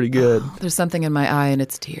hits pretty good. There's something in my eye, and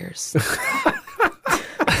it's tears.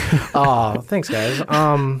 Oh, thanks, guys.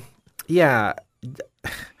 Yeah,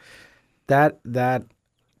 that.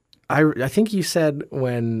 I think you said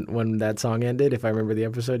when that song ended, if I remember the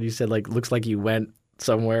episode, you said like looks like you went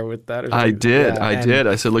somewhere with that. Or I did.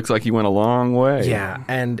 I said, looks like you went a long way. Yeah,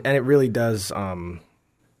 and it really does.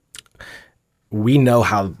 We know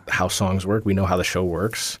how songs work. We know how the show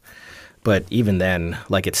works. But even then,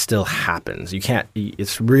 like, it still happens. You can't.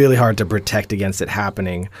 It's really hard to protect against it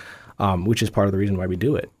happening, which is part of the reason why we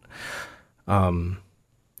do it.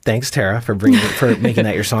 Thanks, Tara, for making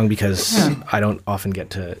that your song, because I don't often get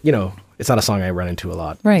to, it's not a song I run into a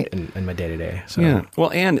lot in my day-to-day. So. Yeah.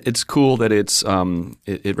 Well, and it's cool that it's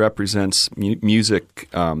it represents music,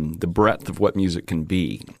 the breadth of what music can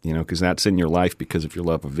be, because that's in your life because of your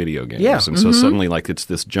love of video games. Yeah. And so suddenly, like, it's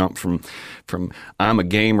this jump from I'm a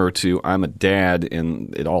gamer to I'm a dad,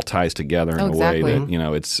 and it all ties together in a way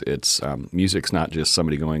that, it's music's not just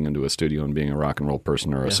somebody going into a studio and being a rock and roll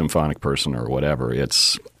person or a symphonic person or whatever.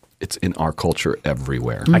 It's in our culture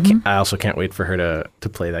everywhere. I also can't wait for her to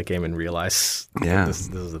play that game and realize this is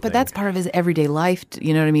the thing. But that's part of his everyday life,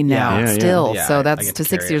 you know what I mean, now, still. Yeah, so that's to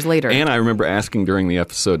 6 years later. And I remember asking during the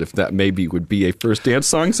episode if that maybe would be a first dance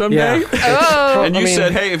song someday. Yeah. Oh! And you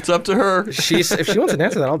said, hey, it's up to her. If she wants to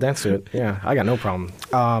dance to that, I'll dance to it. Yeah, I got no problem.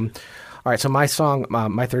 All right, so my song,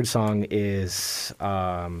 my third song is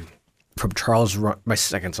from Charles. My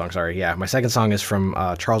second song, sorry. Yeah, my second song is from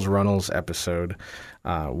Charles Runnels' episode,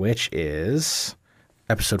 which is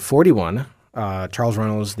episode 41. Charles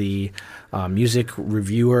Runnels, the music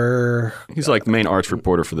reviewer. He's like the main arts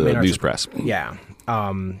reporter for the news press. Yeah.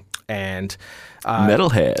 And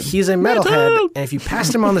metalhead. He's a metalhead, and if you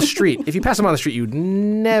passed him on the street, you'd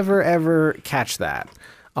never ever catch that.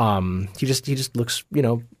 He just looks,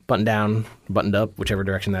 buttoned down, buttoned up, whichever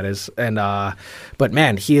direction that is. And but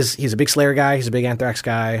man, he's a big Slayer guy. He's a big Anthrax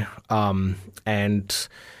guy.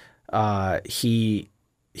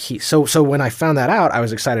 So when I found that out, I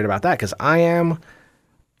was excited about that, because I am.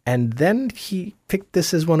 And then he picked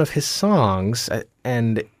this as one of his songs,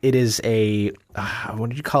 and it is a what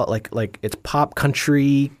did you call it? Like it's pop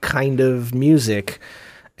country kind of music.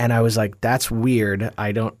 And I was like, that's weird.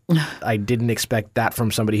 I didn't expect that from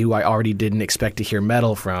somebody who I already didn't expect to hear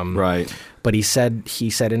metal from. Right. But he said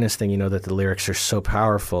in his thing, that the lyrics are so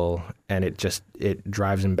powerful, and it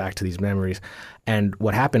drives him back to these memories. And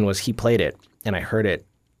what happened was he played it, and I heard it,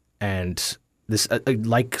 and this,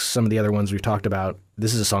 like some of the other ones we've talked about,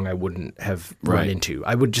 this is a song I wouldn't have run into.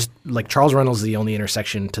 I would just, like, Charles Runnels is the only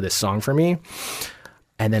intersection to this song for me.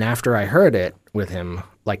 And then after I heard it with him,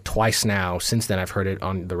 like twice now, since then I've heard it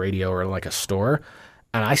on the radio or like a store,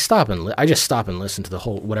 and I just stop and listen to the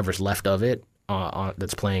whole, whatever's left of it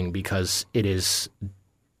that's playing, because it is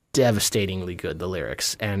devastatingly good, the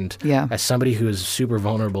lyrics. And as somebody who is super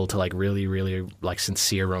vulnerable to like really, really like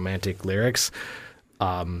sincere romantic lyrics,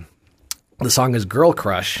 the song is Girl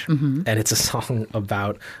Crush, and it's a song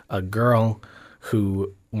about a girl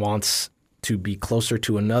who wants to be closer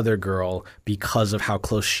to another girl because of how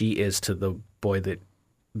close she is to the boy that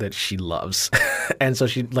she loves. And so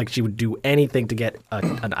she would do anything to get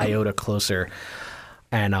an iota closer.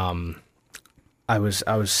 And I was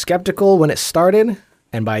skeptical when it started,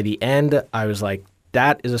 and by the end I was like,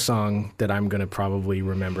 that is a song that I'm going to probably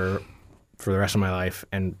remember for the rest of my life,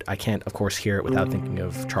 and I can't, of course, hear it without thinking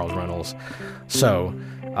of Charles Runnels. So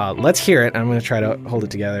let's hear it. I'm going to try to hold it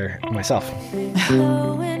together myself.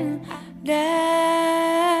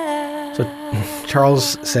 So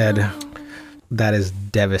Charles said, that is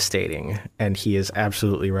devastating, and he is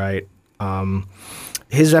absolutely right.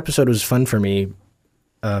 His episode was fun for me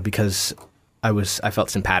because I felt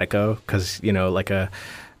simpatico because, you know, like a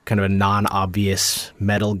kind of a non-obvious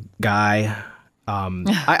metal guy.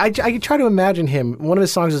 I try to imagine him. One of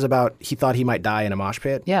his songs is about he thought he might die in a mosh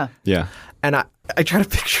pit. Yeah. Yeah. And I try to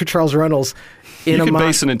picture Charles Reynolds in You a could mosh.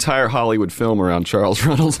 base an entire Hollywood film around Charles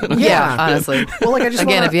Reynolds. Yeah, honestly. Well, like I just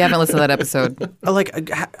Again, wanna- if you haven't listened to that episode,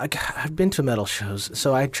 I've been to metal shows,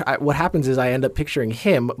 so what happens is I end up picturing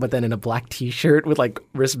him, but then in a black T-shirt with like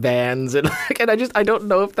wristbands and I don't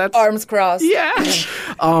know if that's arms crossed. yeah.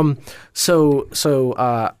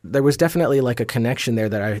 So there was definitely like a connection there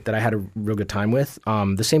that I had a real good time with.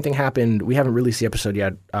 The same thing happened. We haven't released the episode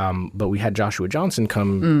yet, but we had Joshua Johnson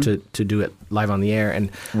come to do it live on the air,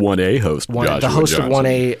 and 1A host, the host of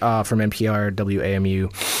 1A from NPR WAMU.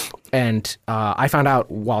 And I found out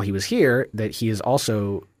while he was here that he is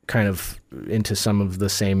also kind of into some of the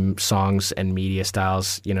same songs and media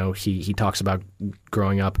styles. You know, he talks about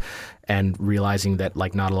growing up and realizing that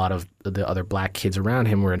like not a lot of the other black kids around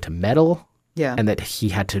him were into metal. Yeah. And that he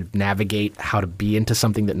had to navigate how to be into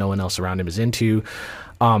something that no one else around him is into.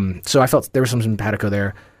 So I felt there was some simpatico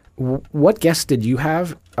there. What guests did you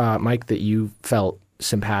have, Mike, that you felt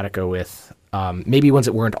simpatico with? Maybe ones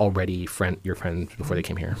that weren't already your friends before they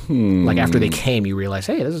came here. Like after they came, you realize,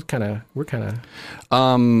 hey, we're kind of.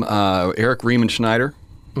 Eric Riemenschneider,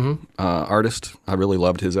 artist. I really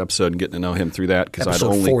loved his episode and getting to know him through that because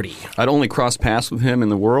Episode 40. I'd only crossed paths with him in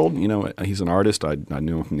the world. You know, he's an artist. I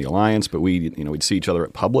knew him from the Alliance, but we'd see each other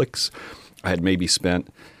at Publix.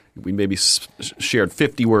 We maybe shared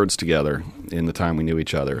 50 words together in the time we knew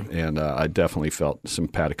each other, and I definitely felt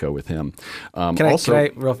simpatico with him. Can I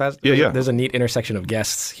real fast? Yeah. There's a neat intersection of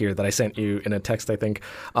guests here that I sent you in a text, I think.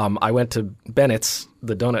 I went to Bennett's,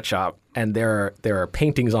 the donut shop, and there are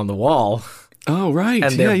paintings on the wall. Oh, right.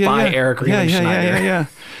 And they're by Eric Riemenschneider.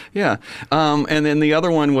 Yeah. And then the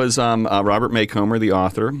other one was Robert Maycomer, the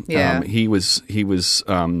author. Yeah. He was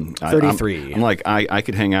 33. I'm like, I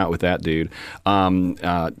could hang out with that dude.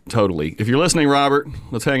 Totally. If you're listening, Robert,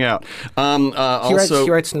 let's hang out. He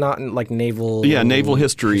writes not like naval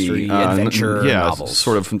history adventure novels.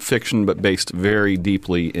 Sort of fiction, but based very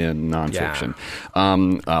deeply in nonfiction.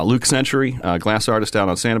 Luke Century, glass artist out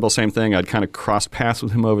on Sanibel, same thing. I'd kind of crossed paths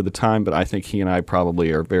with him over the time, but I think he and I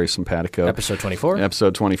probably are very simpatico. Episode 24.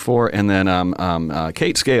 And then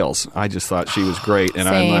Kate Scales. I just thought she was great, and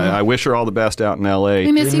Same. I wish her all the best out in L.A.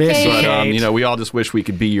 We miss you, Kate. But we all just wish we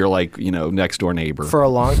could be your next door neighbor. For a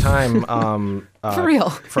long time, For real.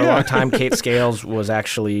 For a long time, Kate Scales was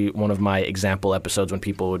actually one of my example episodes when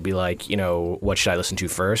people would be like, what should I listen to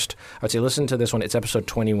first? I would say, listen to this one. It's episode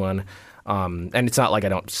 21. And it's not like I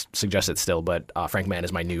don't suggest it still, but Frank Mann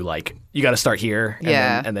is my new, you got to start here,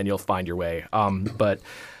 and then you'll find your way. But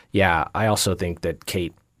yeah, I also think that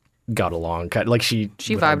Kate got along. She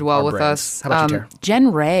vibed well with us. How about you, Tara?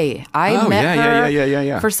 Jen Ray. I met her.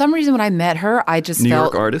 Yeah. For some reason, when I met her, I just New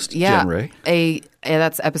felt York artist, Jen Ray.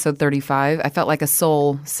 That's episode 35. I felt like a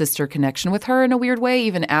soul sister connection with her in a weird way,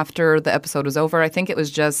 even after the episode was over. I think it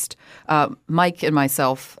was just Mike and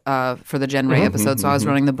myself for the Jen Ray episode. So I was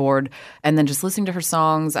running the board, and then just listening to her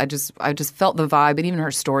songs, I just felt the vibe, and even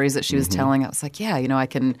her stories that she was telling. I was like, I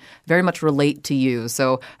can very much relate to you.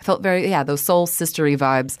 So I felt those soul sistery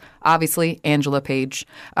vibes. Obviously, Angela Page.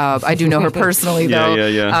 I do know her personally, though.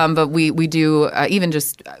 Yeah. But we do even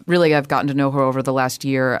just really, I've gotten to know her over the last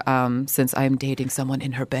year since I am dating someone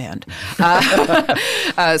in her band.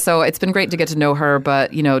 So it's been great to get to know her,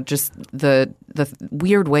 but just the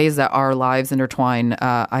weird ways that our lives intertwine,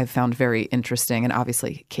 I've found very interesting, and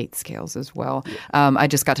obviously Kate Scales as well. I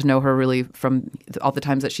just got to know her really from all the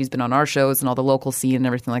times that she's been on our shows and all the local scene and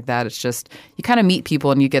everything like that. It's just you kind of meet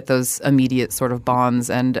people and you get those immediate sort of bonds.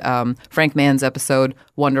 And Frank Mann's episode,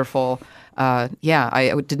 wonderful. I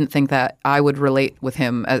didn't think that I would relate with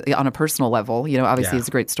him on a personal level. Obviously he's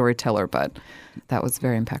a great storyteller, but that was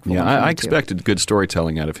very impactful. Yeah, I expected good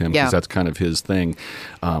storytelling out of him because Yeah. that's kind of his thing,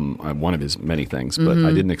 one of his many things. But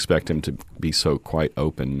I didn't expect him to be so quite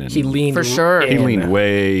open. And He leaned For sure. He leaned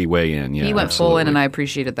way, way in. Yeah, He went full in, and I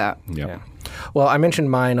appreciated that. Yeah. Well, I mentioned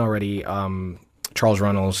mine already, Charles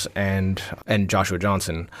Reynolds and Joshua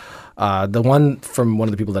Johnson. The one from one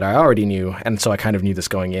of the people that I already knew, and so I kind of knew this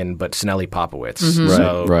going in, but Sinelli Popowitz.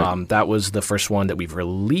 So Right. that was the first one that we've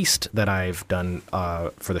released that I've done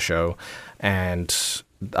for the show. And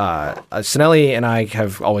Sinelli and I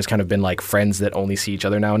have always kind of been like friends that only see each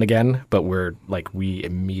other now and again, but we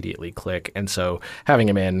immediately click. And so having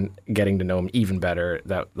him in, getting to know him even better,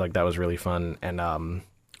 that was really fun. And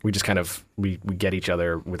we just kind of we get each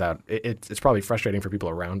other without it's probably frustrating for people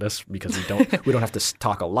around us because we don't have to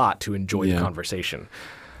talk a lot to enjoy the conversation.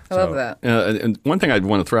 I love that. And one thing I'd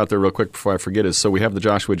want to throw out there real quick before I forget is, so we have the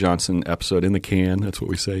Joshua Johnson episode in the can. That's what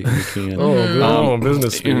we say, in the can.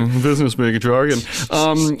 Business speak. Business speak jargon.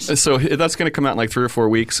 So that's going to come out in like 3 or 4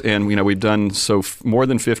 weeks, and we've done more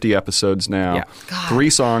than 50 episodes now. Yeah. 3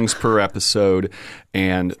 songs per episode,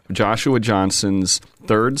 and Joshua Johnson's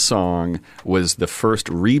third song was the first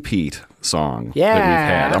repeat song that we've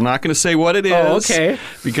had. I'm not going to say what it is, okay,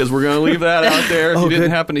 because we're going to leave that out there. If you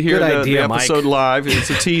didn't happen to hear the episode live, it's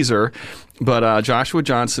a teaser. But Joshua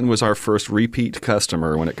Johnson was our first repeat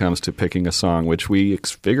customer when it comes to picking a song, which we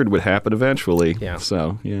figured would happen eventually. Yeah.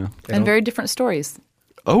 So, yeah. And very different stories.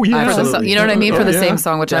 Oh, yeah. You know what I mean? For the same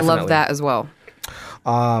song, which Definitely. I love that as well.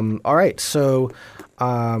 All right, so...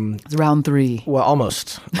 It's round 3. Well,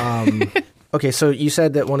 almost. Okay, so you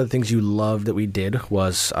said that one of the things you loved that we did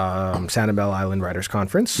was Sanibel Island Writers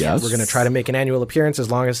Conference. Yes. We're going to try to make an annual appearance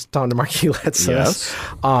as long as Tom DeMarchi lets us.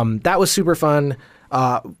 That was super fun.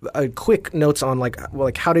 Quick notes on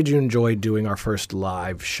how did you enjoy doing our first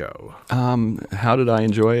live show? How did I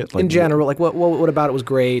enjoy it? In general, what about it was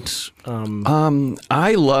great?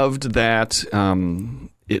 I loved that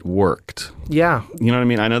it worked. Yeah. You know what I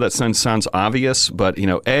mean? I know that sounds obvious, but,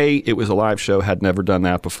 A, it was a live show, had never done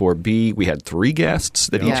that before. B, we had 3 guests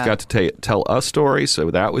that each got to tell a story, so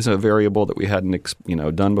that was a variable that we hadn't,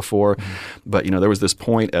 done before. But, there was this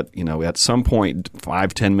point at some point,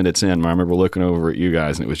 5-10 minutes in, I remember looking over at you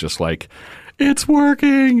guys, and it was just like, it's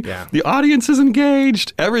working. Yeah. The audience is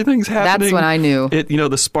engaged. Everything's happening. That's when I knew.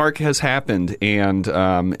 The spark has happened, and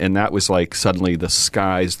that was like suddenly the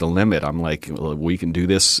sky's the limit. I'm like, well, we can do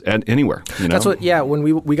this anywhere. That's what. Yeah. When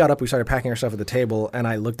we got up, we started packing our stuff at the table, and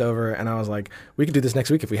I looked over and I was like, we could do this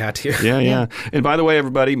next week if we had to. Yeah. And by the way,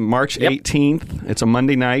 everybody, March 18th. It's a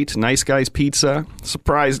Monday night. Nice Guys Pizza.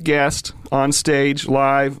 Surprise guest on stage,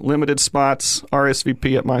 live, limited spots.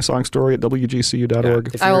 RSVP at mysongstory at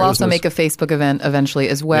wgcu.org. Yeah. I will also make a Facebook event eventually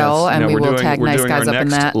as well, and we will tag Nice Guys up in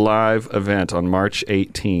that. Live event on March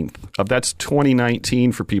 18th. That's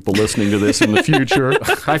 2019 for people listening to this in the future.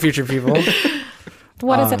 Hi, future people.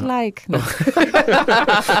 What is it like? No.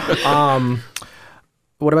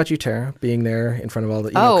 What about you, Tara, being there in front of all the...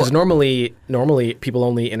 Because normally people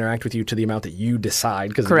only interact with you to the amount that you decide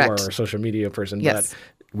because you are a social media person. Yes. But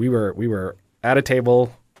we were at a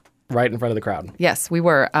table right in front of the crowd. Yes, we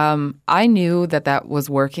were. I knew that was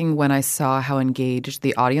working when I saw how engaged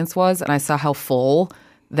the audience was, and I saw how full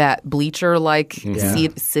that bleacher-like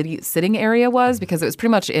sitting area was, because it was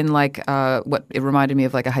pretty much in what it reminded me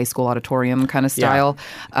of, like a high school auditorium kind of style.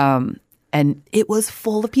 And it was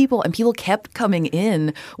full of people, and people kept coming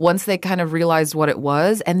in once they kind of realized what it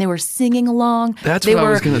was, and they were singing along. That's what I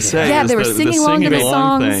was going to say. Yeah, they were singing along to the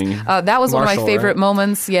songs. That was one of my favorite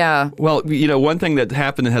moments. Yeah. Well, one thing that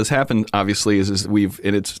has happened obviously is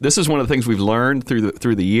this is one of the things we've learned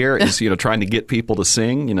through the year is trying to get people to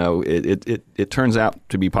sing. It turns out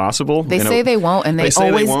to be possible. They say they won't, and they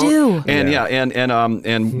always do. And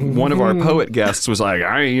and one of our poet guests was like,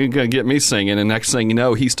 "Are you going to get me singing?" And next thing you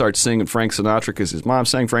know, he starts singing Frank Sinatra because his mom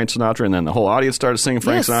sang Frank Sinatra, and then the whole audience started singing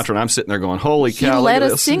Frank Sinatra, and I'm sitting there going, "Holy cow!" He let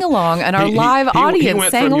us sing along, and our live audience he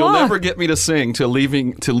went sang from, along. "You'll never get me to sing" to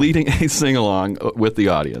leading a sing along with the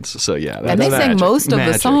audience. So and they sang most of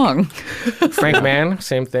the song. Frank Mann,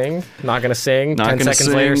 same thing. Not going to sing. 10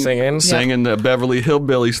 seconds later, singing the Beverly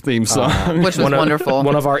Hillbillies theme song, which was wonderful.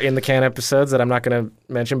 One of our In the Can episodes that I'm not going to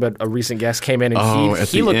mention, but a recent guest came in and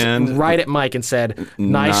he looked right at Mike and said,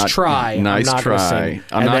 "Nice try. Nice I'm not try. Sing.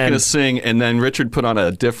 I'm not going to sing." And then Richard put on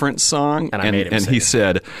a different song, and I made him sing. He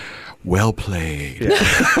said, "Well played." Yeah.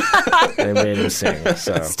 I made him sing.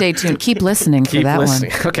 So. Stay tuned. Keep listening for that one.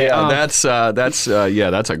 Okay, that's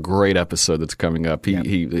a great episode that's coming up. I'm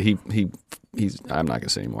not going to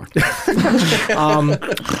say anymore.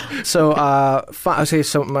 So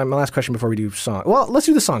my last question before we do song. Well, let's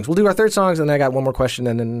do the songs. We'll do our third songs, and then I got one more question,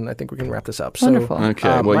 and then I think we can wrap this up. Wonderful.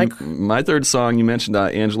 Okay. Mike? My third song, you mentioned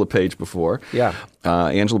Angela Page before. Yeah.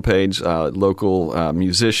 Angela Page, local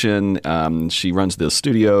musician. She runs the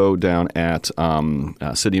studio down at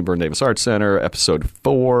Sidney and Byrne Davis Arts Center. Episode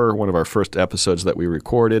 4, one of our first episodes that we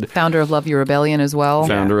recorded. Founder of Love Your Rebellion as well.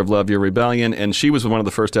 Founder of Love Your Rebellion. And she was one of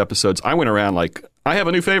the first episodes. I went around like, I have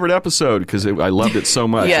a new favorite episode because I loved it so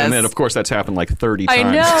much. Yes. And then, of course, that's happened like 30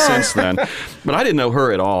 times since then. But I didn't know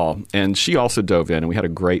her at all. And she also dove in, and we had a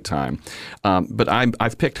great time. But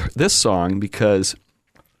I've picked this song because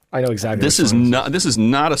I know exactly. This is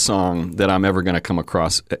not a song that I'm ever going to come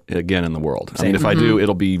across again in the world. I mean, if I do,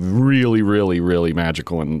 it'll be really, really, really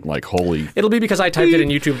magical and like holy. It'll be because I typed it in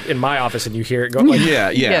YouTube in my office and you hear it go. Like,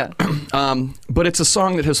 Yeah. But it's a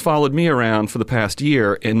song that has followed me around for the past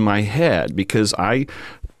year in my head because I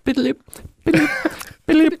can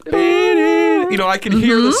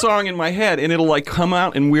hear the song in my head, and it'll like come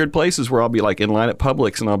out in weird places where I'll be like in line at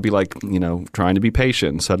Publix, and I'll be like, trying to be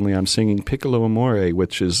patient. And suddenly I'm singing Piccolo Amore,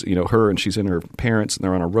 which is, her, and she's in her parents, and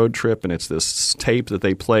they're on a road trip, and it's this tape that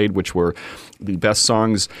they played, which were the best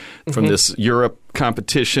songs from this Europe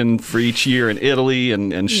competition for each year in Italy,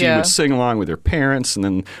 and she would sing along with her parents, and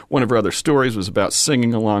then one of her other stories was about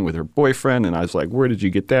singing along with her boyfriend, and I was like, where did you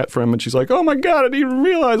get that from? And she's like, oh my God, I didn't even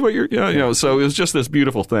realize what you're, so it was just this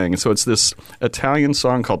beautiful thing. And so it's this Italian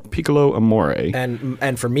song called Piccolo Amore.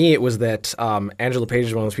 And for me, it was that Angela Page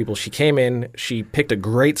is one of those people. She came in, she picked a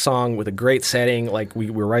great song with a great setting, like we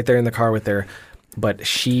were right there in the car with her. But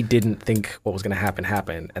she didn't think what was going to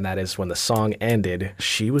happen. And that is when the song ended,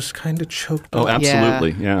 she was kind of choked up. Oh,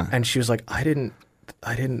 absolutely. Yeah. And she was like, I didn't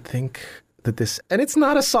think that this... And it's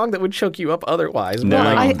not a song that would choke you up otherwise. No.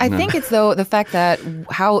 I think it's, though, the fact that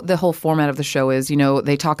how the whole format of the show is,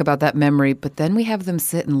 they talk about that memory, but then we have them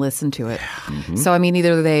sit and listen to it. Mm-hmm. So, I mean,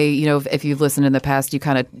 either they, if you've listened in the past, you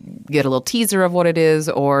kind of get a little teaser of what it is,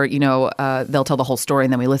 or, they'll tell the whole story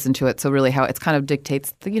and then we listen to it. So really how it's kind of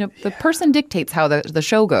dictates, the person dictates how the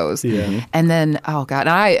show goes. Yeah. And then, oh God,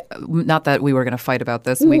 and not that we were going to fight about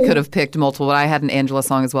this. We could have picked multiple, but I had an Angela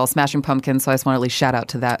song as well, Smashing Pumpkins, so I just want to at least shout out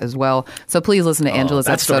to that as well. So please listen to Angela's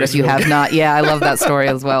episode if you have not. Yeah, I love that story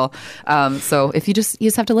as well. So if you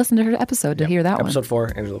just have to listen to her episode to hear that one. Episode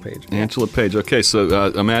 4, Angela Page. Angela Page. Okay,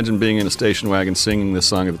 so imagine being in a station wagon singing this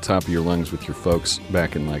song at the top of your lungs with your folks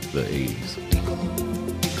back in like the 80s.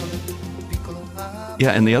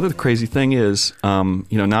 Yeah, and the other crazy thing is,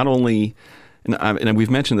 not only... And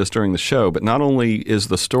we've mentioned this during the show, but not only is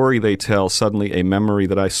the story they tell suddenly a memory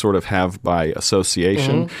that I sort of have by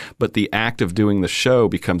association, but the act of doing the show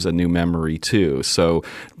becomes a new memory too. So,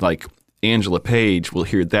 like, Angela Page will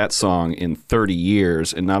hear that song in 30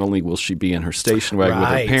 years, and not only will she be in her station wagon with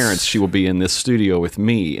her parents, she will be in this studio with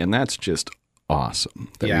me, and that's just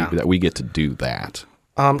awesome that we get to do that.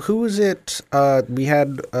 Who was it we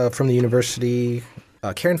had from the university?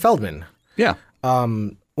 Karen Feldman. Yeah.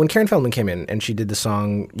 When Karen Feldman came in and she did the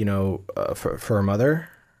song, for her mother.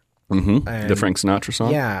 Mm-hmm. The Frank Sinatra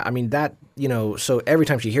song? Yeah. I mean, that, so every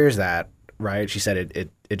time she hears that, right, she said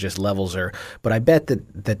it just levels her. But I bet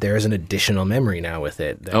that there is an additional memory now with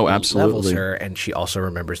it. That absolutely. Levels her, and she also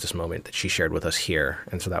remembers this moment that she shared with us here.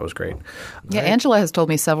 And so that was great. Yeah, right. Angela has told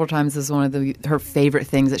me several times this is one of her favorite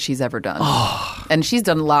things that she's ever done. Oh. And she's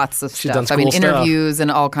done lots of stuff. Done cool interviews and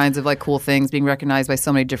all kinds of like cool things, being recognized by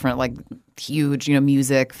so many different like huge,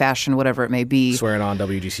 music, fashion, whatever it may be. Swearing on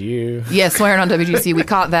WGCU. Yeah, swearing on WGC. We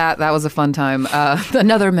caught that. That was a fun time.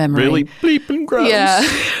 Another memory. Really bleeping gross. Yeah,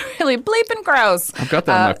 really bleeping gross. I've got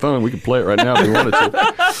that on my phone. We could play it right now if we wanted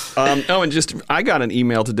to. I got an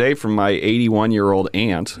email today from my 81-year-old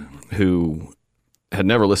aunt who had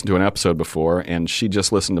never listened to an episode before, and she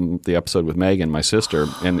just listened to the episode with Megan, my sister,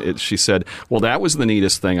 and she said, well, that was the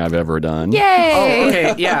neatest thing I've ever done. Yay! Oh,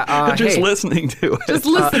 okay, yeah. Just listening to it. Just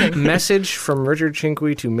listening. Message from Richard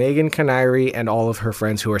Chinqui to Megan Canary and all of her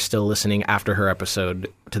friends who are still listening after her episode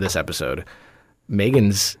to this episode.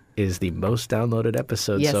 Megan's is the most downloaded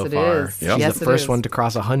episode so far. Is. Yep. She's the first one to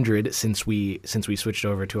cross 100 since we switched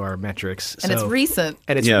over to our metrics. And it's recent.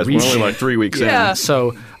 And it's recent. We're only like 3 weeks in.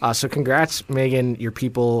 So congrats, Megan. Your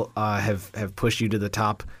people have pushed you to the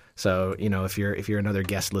top. So if you're another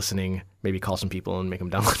guest listening, maybe call some people and make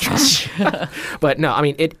them download. But no, I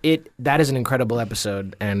mean that is an incredible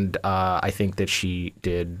episode, and I think that she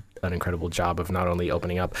did an incredible job of not only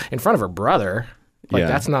opening up in front of her brother. Like,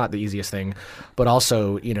 that's not the easiest thing. But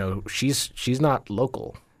also, she's not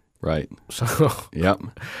local. Right. So, yep.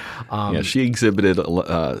 She exhibited a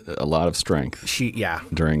lot of strength.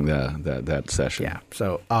 During that session. Yeah.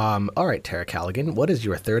 So, all right, Tara Callaghan, what is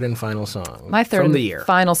your third and final song? My third from the year?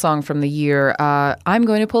 Final song from the year. I'm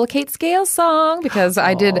going to pull a Kate Scales song because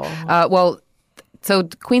I did. So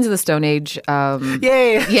Queens of the Stone Age.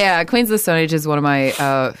 Yay! Yeah, Queens of the Stone Age is one of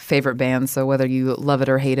my favorite bands. So whether you love it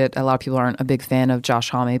or hate it, a lot of people aren't a big fan of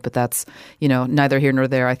Josh Homme, but that's, neither here nor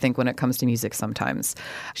there, I think, when it comes to music sometimes.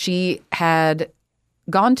 She had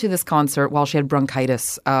gone to this concert while she had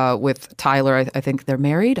bronchitis with Tyler. I think they're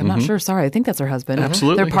married. I'm not sure. Sorry, I think that's her husband.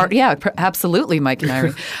 Absolutely. Absolutely, Mike and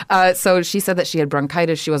Irene. So she said that she had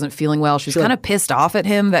bronchitis. She wasn't feeling well. She was kind of pissed off at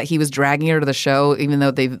him that he was dragging her to the show, even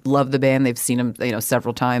though they love the band. They've seen him,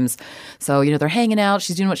 several times. So, they're hanging out.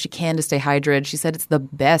 She's doing what she can to stay hydrated. She said it's the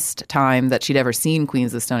best time that she'd ever seen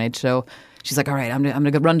Queens of the Stone Age. So she's like, all right, I'm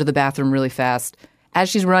going to run to the bathroom really fast. As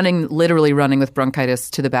she's literally running with bronchitis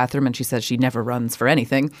to the bathroom, and she says she never runs for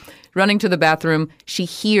anything, running to the bathroom, she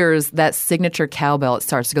hears that signature cowbell. It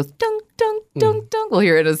starts to go dunk, dunk, dunk, dunk. We'll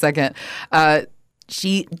hear it in a second.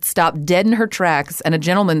 She stopped dead in her tracks, and a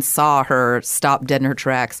gentleman saw her stop dead in her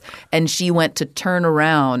tracks, and she went to turn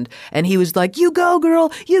around, and he was like, you go, girl,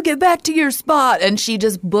 you get back to your spot. And she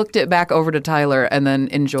just booked it back over to Tyler and then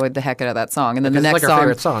enjoyed the heck out of that song. And then the next it's like her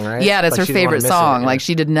favorite song, right? Yeah, that's Like, her she didn't wanna favorite miss song. it, yeah. Like,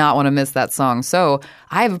 she did not want to miss that song. So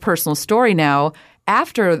I have a personal story now.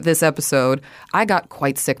 After this episode, I got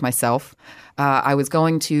quite sick myself. I was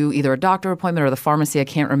going to either a doctor appointment or the pharmacy, I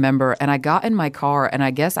can't remember, and I got in my car, and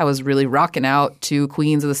I guess I was really rocking out to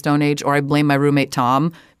Queens of the Stone Age, or I blame my roommate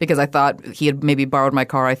Tom because I thought he had maybe borrowed my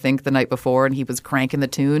car, I think, the night before, and he was cranking the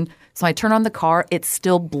tune. So I turn on the car, it's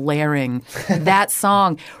still blaring that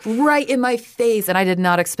song right in my face, and I did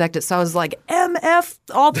not expect it. So I was like, MF,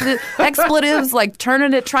 all the expletives, like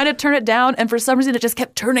trying to turn it down, and for some reason it just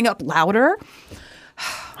kept turning up louder.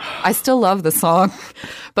 I still love the song,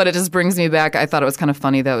 but it just brings me back. I thought it was kind of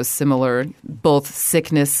funny that it was similar, both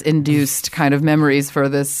sickness-induced kind of memories for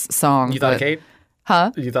this song. You thought of Kate? Huh?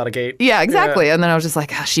 You thought of Kate? Yeah, exactly. Yeah. And then I was just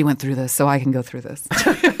like, she went through this, so I can go through this.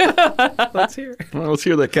 Let's hear it. Well, let's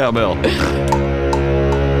hear that cowbell.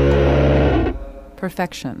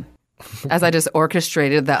 Perfection. As I just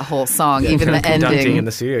orchestrated that whole song, even the ending in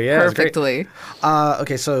the studio, yeah, perfectly.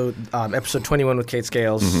 Okay, so episode 21 with Kate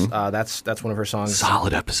Scales. That's one of her songs.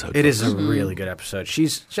 Solid episode. It is a really good episode.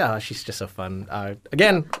 She's just so fun.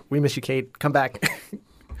 Again, we miss you, Kate. Come back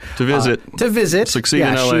To visit. Succeed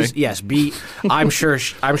in LA. Yes, I'm sure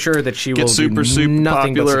that she Get will super do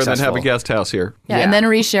nothing popular but and then have a successful. guest house here. Yeah, and then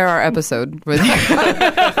reshare our episode with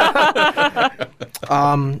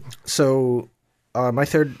So my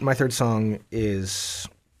third song is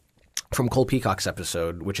from Cole Peacock's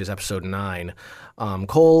episode, which is episode 9.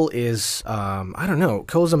 Cole is I don't know.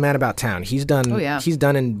 Cole's a man about town. He's done. Oh, yeah. He's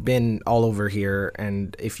done and been all over here.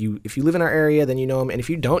 And if you live in our area, then you know him. And if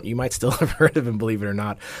you don't, you might still have heard of him, believe it or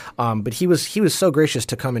not. But he was so gracious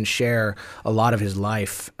to come and share a lot of his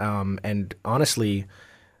life. And honestly,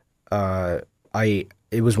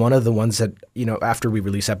 it was one of the ones that, after we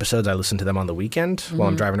release episodes, I listen to them on the weekend while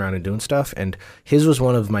I'm driving around and doing stuff. And his was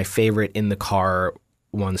one of my favorite in the car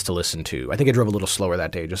ones to listen to. I think I drove a little slower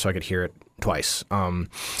that day just so I could hear it twice. And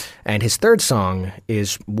his third song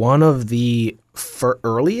is one of the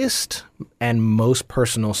earliest and most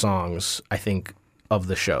personal songs, I think, of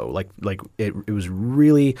the show. Like it was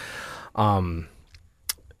really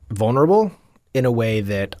vulnerable in a way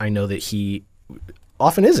that I know that he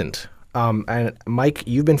often isn't. And Mike,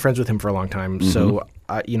 you've been friends with him for a long time, so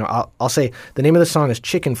I'll say the name of the song is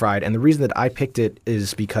Chicken Fried, and the reason that I picked it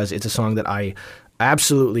is because it's a song that I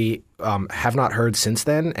absolutely have not heard since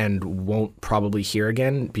then and won't probably hear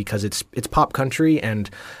again because it's pop country, and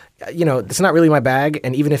it's not really my bag.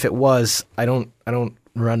 And even if it was, I don't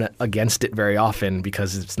run against it very often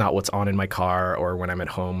because it's not what's on in my car or when I'm at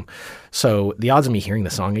home. So the odds of me hearing the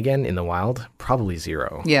song again in the wild, probably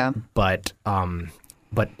 0. Yeah. But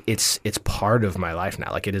it's part of my life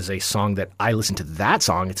now. Like, it is a song that I listen to that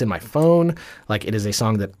song. It's in my phone. Like, it is a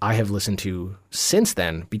song that I have listened to since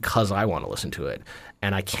then because I want to listen to it.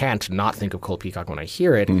 And I can't not think of Cole Peacock when I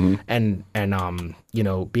hear it. And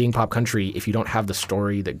being pop country, if you don't have the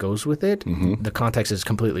story that goes with it, the context is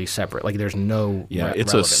completely separate. Like, there's no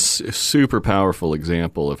it's relevance. a super powerful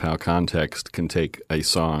example of how context can take a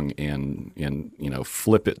song and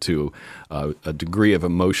flip it to a degree of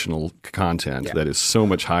emotional content that is so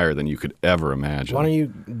much higher than you could ever imagine. Why don't you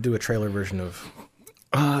do a trailer version of...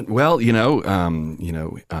 I've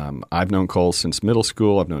known Cole since middle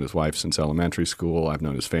school. I've known his wife since elementary school. I've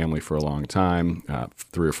known his family for a long time.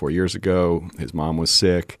 3 or 4 years ago, his mom was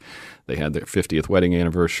sick. They had their 50th wedding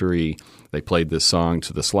anniversary. They played this song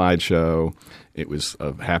to the slideshow. It was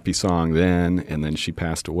a happy song then, and then she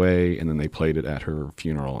passed away, and then they played it at her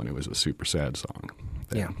funeral, and it was a super sad song.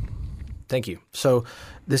 Yeah. Thank you. So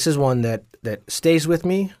this is one that stays with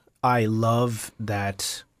me. I love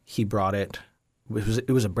that he brought it.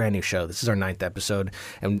 It was a brand new show. This is our 9th episode.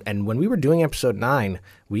 And when we were doing episode 9,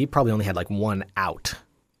 we probably only had like one out,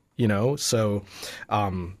 So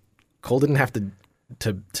Cole didn't have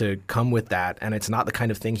to come with that. And it's not the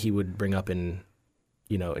kind of thing he would bring up in,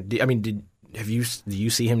 do you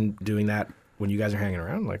see him doing that when you guys are hanging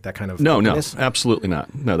around, like that kind of No, openness? absolutely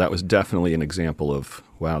not. No, that was definitely an example of,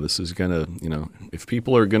 wow, this is going to, if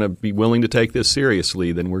people are going to be willing to take this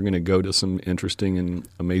seriously, then we're going to go to some interesting and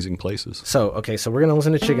amazing places. So we're going to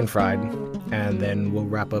listen to Chicken Fried, and then we'll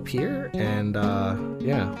wrap up here, and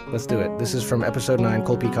let's do it. This is from episode 9,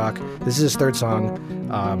 Cole Peacock. This is his third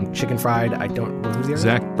song, Chicken Fried. Who's the other?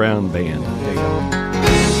 Zach Brown Band. There you go.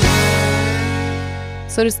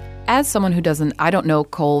 So just as someone who I don't know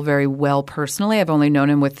Cole very well personally. I've only known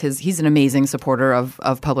him he's an amazing supporter of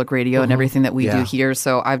public radio and everything that we do here.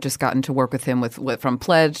 So I've just gotten to work with him from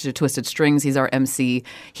Pledge to Twisted Strings. He's our MC.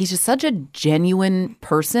 He's just such a genuine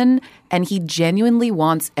person, and he genuinely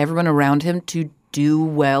wants everyone around him to do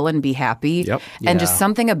well and be happy. Yep. And just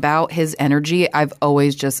something about his energy I've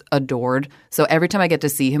always just adored. So every time I get to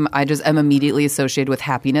see him, I just am immediately associated with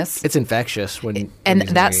happiness. It's infectious when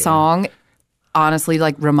that song honestly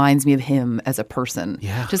reminds me of him as a person.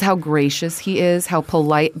 Yeah. Just how gracious he is, how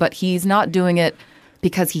polite, but he's not doing it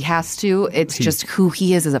because he has to. It's just who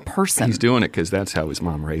he is as a person. He's doing it because that's how his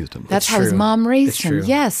mom raised him. That's It's how his true. mom raised It's him. true.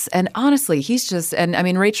 Yes. And honestly, he's just, and I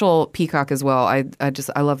mean, Rachel Peacock as well. I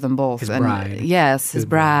love them both. His and bride. Yes, his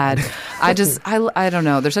bride. I don't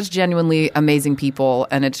know. They're such genuinely amazing people.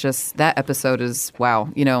 And it's just, that episode is, wow,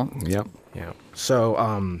 Yep. Yeah.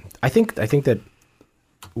 So I think that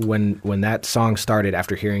when that song started,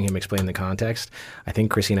 after hearing him explain the context, I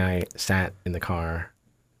think Chrissy and I sat in the car,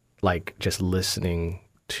 just listening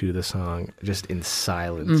to the song, just in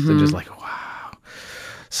silence, and just wow.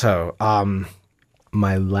 So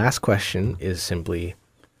my last question is simply,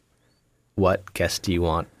 what guest do you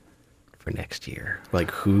want for next year?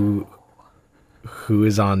 Who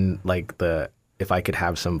is on if I could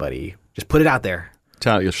have somebody, just put it out there.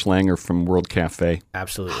 Talia Schlanger from World Cafe.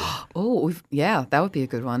 Absolutely. Oh, yeah, that would be a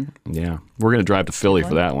good one. Yeah. We're going to drive to Philly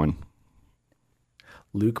for that one.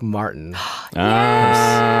 Luke Martin.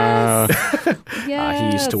 Yes.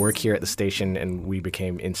 He used to work here at the station, and we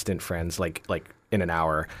became instant friends, like in an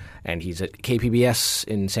hour. And he's at KPBS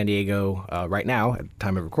in San Diego right now at the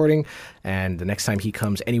time of recording. And the next time he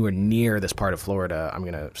comes anywhere near this part of Florida, I'm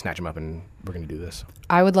going to snatch him up, and we're going to do this.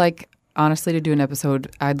 I would honestly, to do an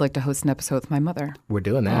episode, I'd like to host an episode with my mother. We're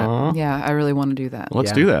doing that. Yeah, I really want to do that.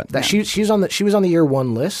 Let's do that. She was on the year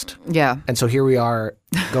 1 list. Yeah. And so here we are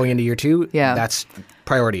going into year 2. Yeah. That's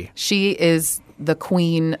priority. She is the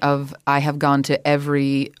queen of, I have gone to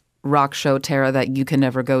every rock show, Tara, that you can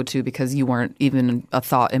never go to because you weren't even a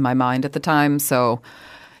thought in my mind at the time. So,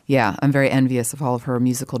 yeah, I'm very envious of all of her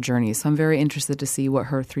musical journeys. So I'm very interested to see what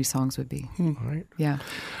her 3 songs would be. All right. Yeah.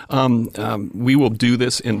 We will do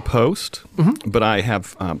this in post, but I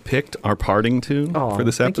have picked our parting tune for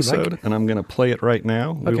this thank you, Mike. episode, and I'm going to play it right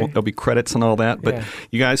now. Okay. There'll be credits and all that. But Yeah.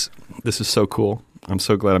 you guys, this is so cool. I'm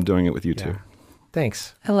so glad I'm doing it with you two.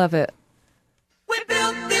 Thanks. I love it. We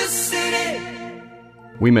built this city.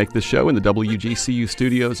 We make this show in the WGCU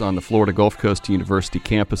studios on the Florida Gulf Coast University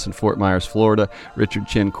campus in Fort Myers, Florida. Richard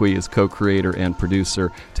Chinqui is co-creator and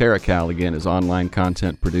producer. Tara Callaghan is online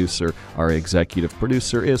content producer. Our executive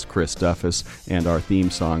producer is Chris Duffus, and our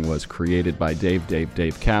theme song was created by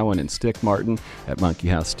Dave Cowan and Stick Martin at Monkey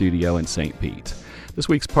House Studio in St. Pete. This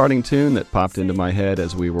week's parting tune that popped into my head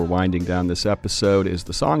as we were winding down this episode is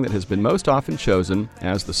the song that has been most often chosen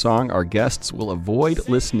as the song our guests will avoid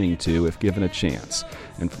listening to if given a chance.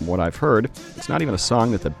 And from what I've heard, it's not even a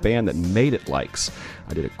song that the band that made it likes.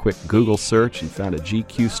 I did a quick Google search and found a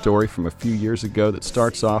GQ story from a few years ago that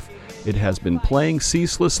starts off, "It has been playing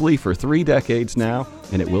ceaselessly for 3 decades now,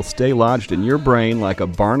 and it will stay lodged in your brain like a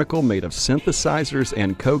barnacle made of synthesizers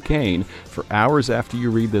and cocaine for hours after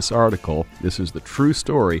you read this article. This is the true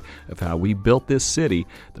story of how we built this city.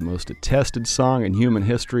 The most attested song in human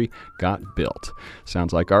history got built."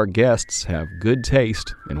 Sounds like our guests have good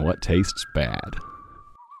taste in what tastes bad.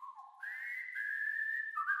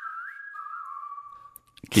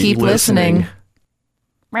 Keep listening.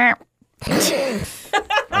 I'm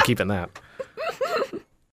keeping that.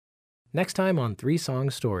 Next time on 3 Song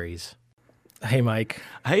Stories. Hey, Mike.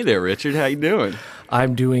 Hey there, Richard. How you doing?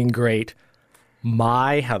 I'm doing great.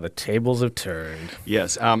 My, how the tables have turned.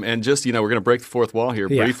 Yes, and just, we're going to break the fourth wall here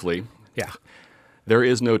Yeah. briefly. Yeah. There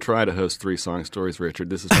is no try to host 3 Song Stories, Richard.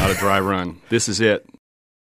 This is not a dry run. This is it.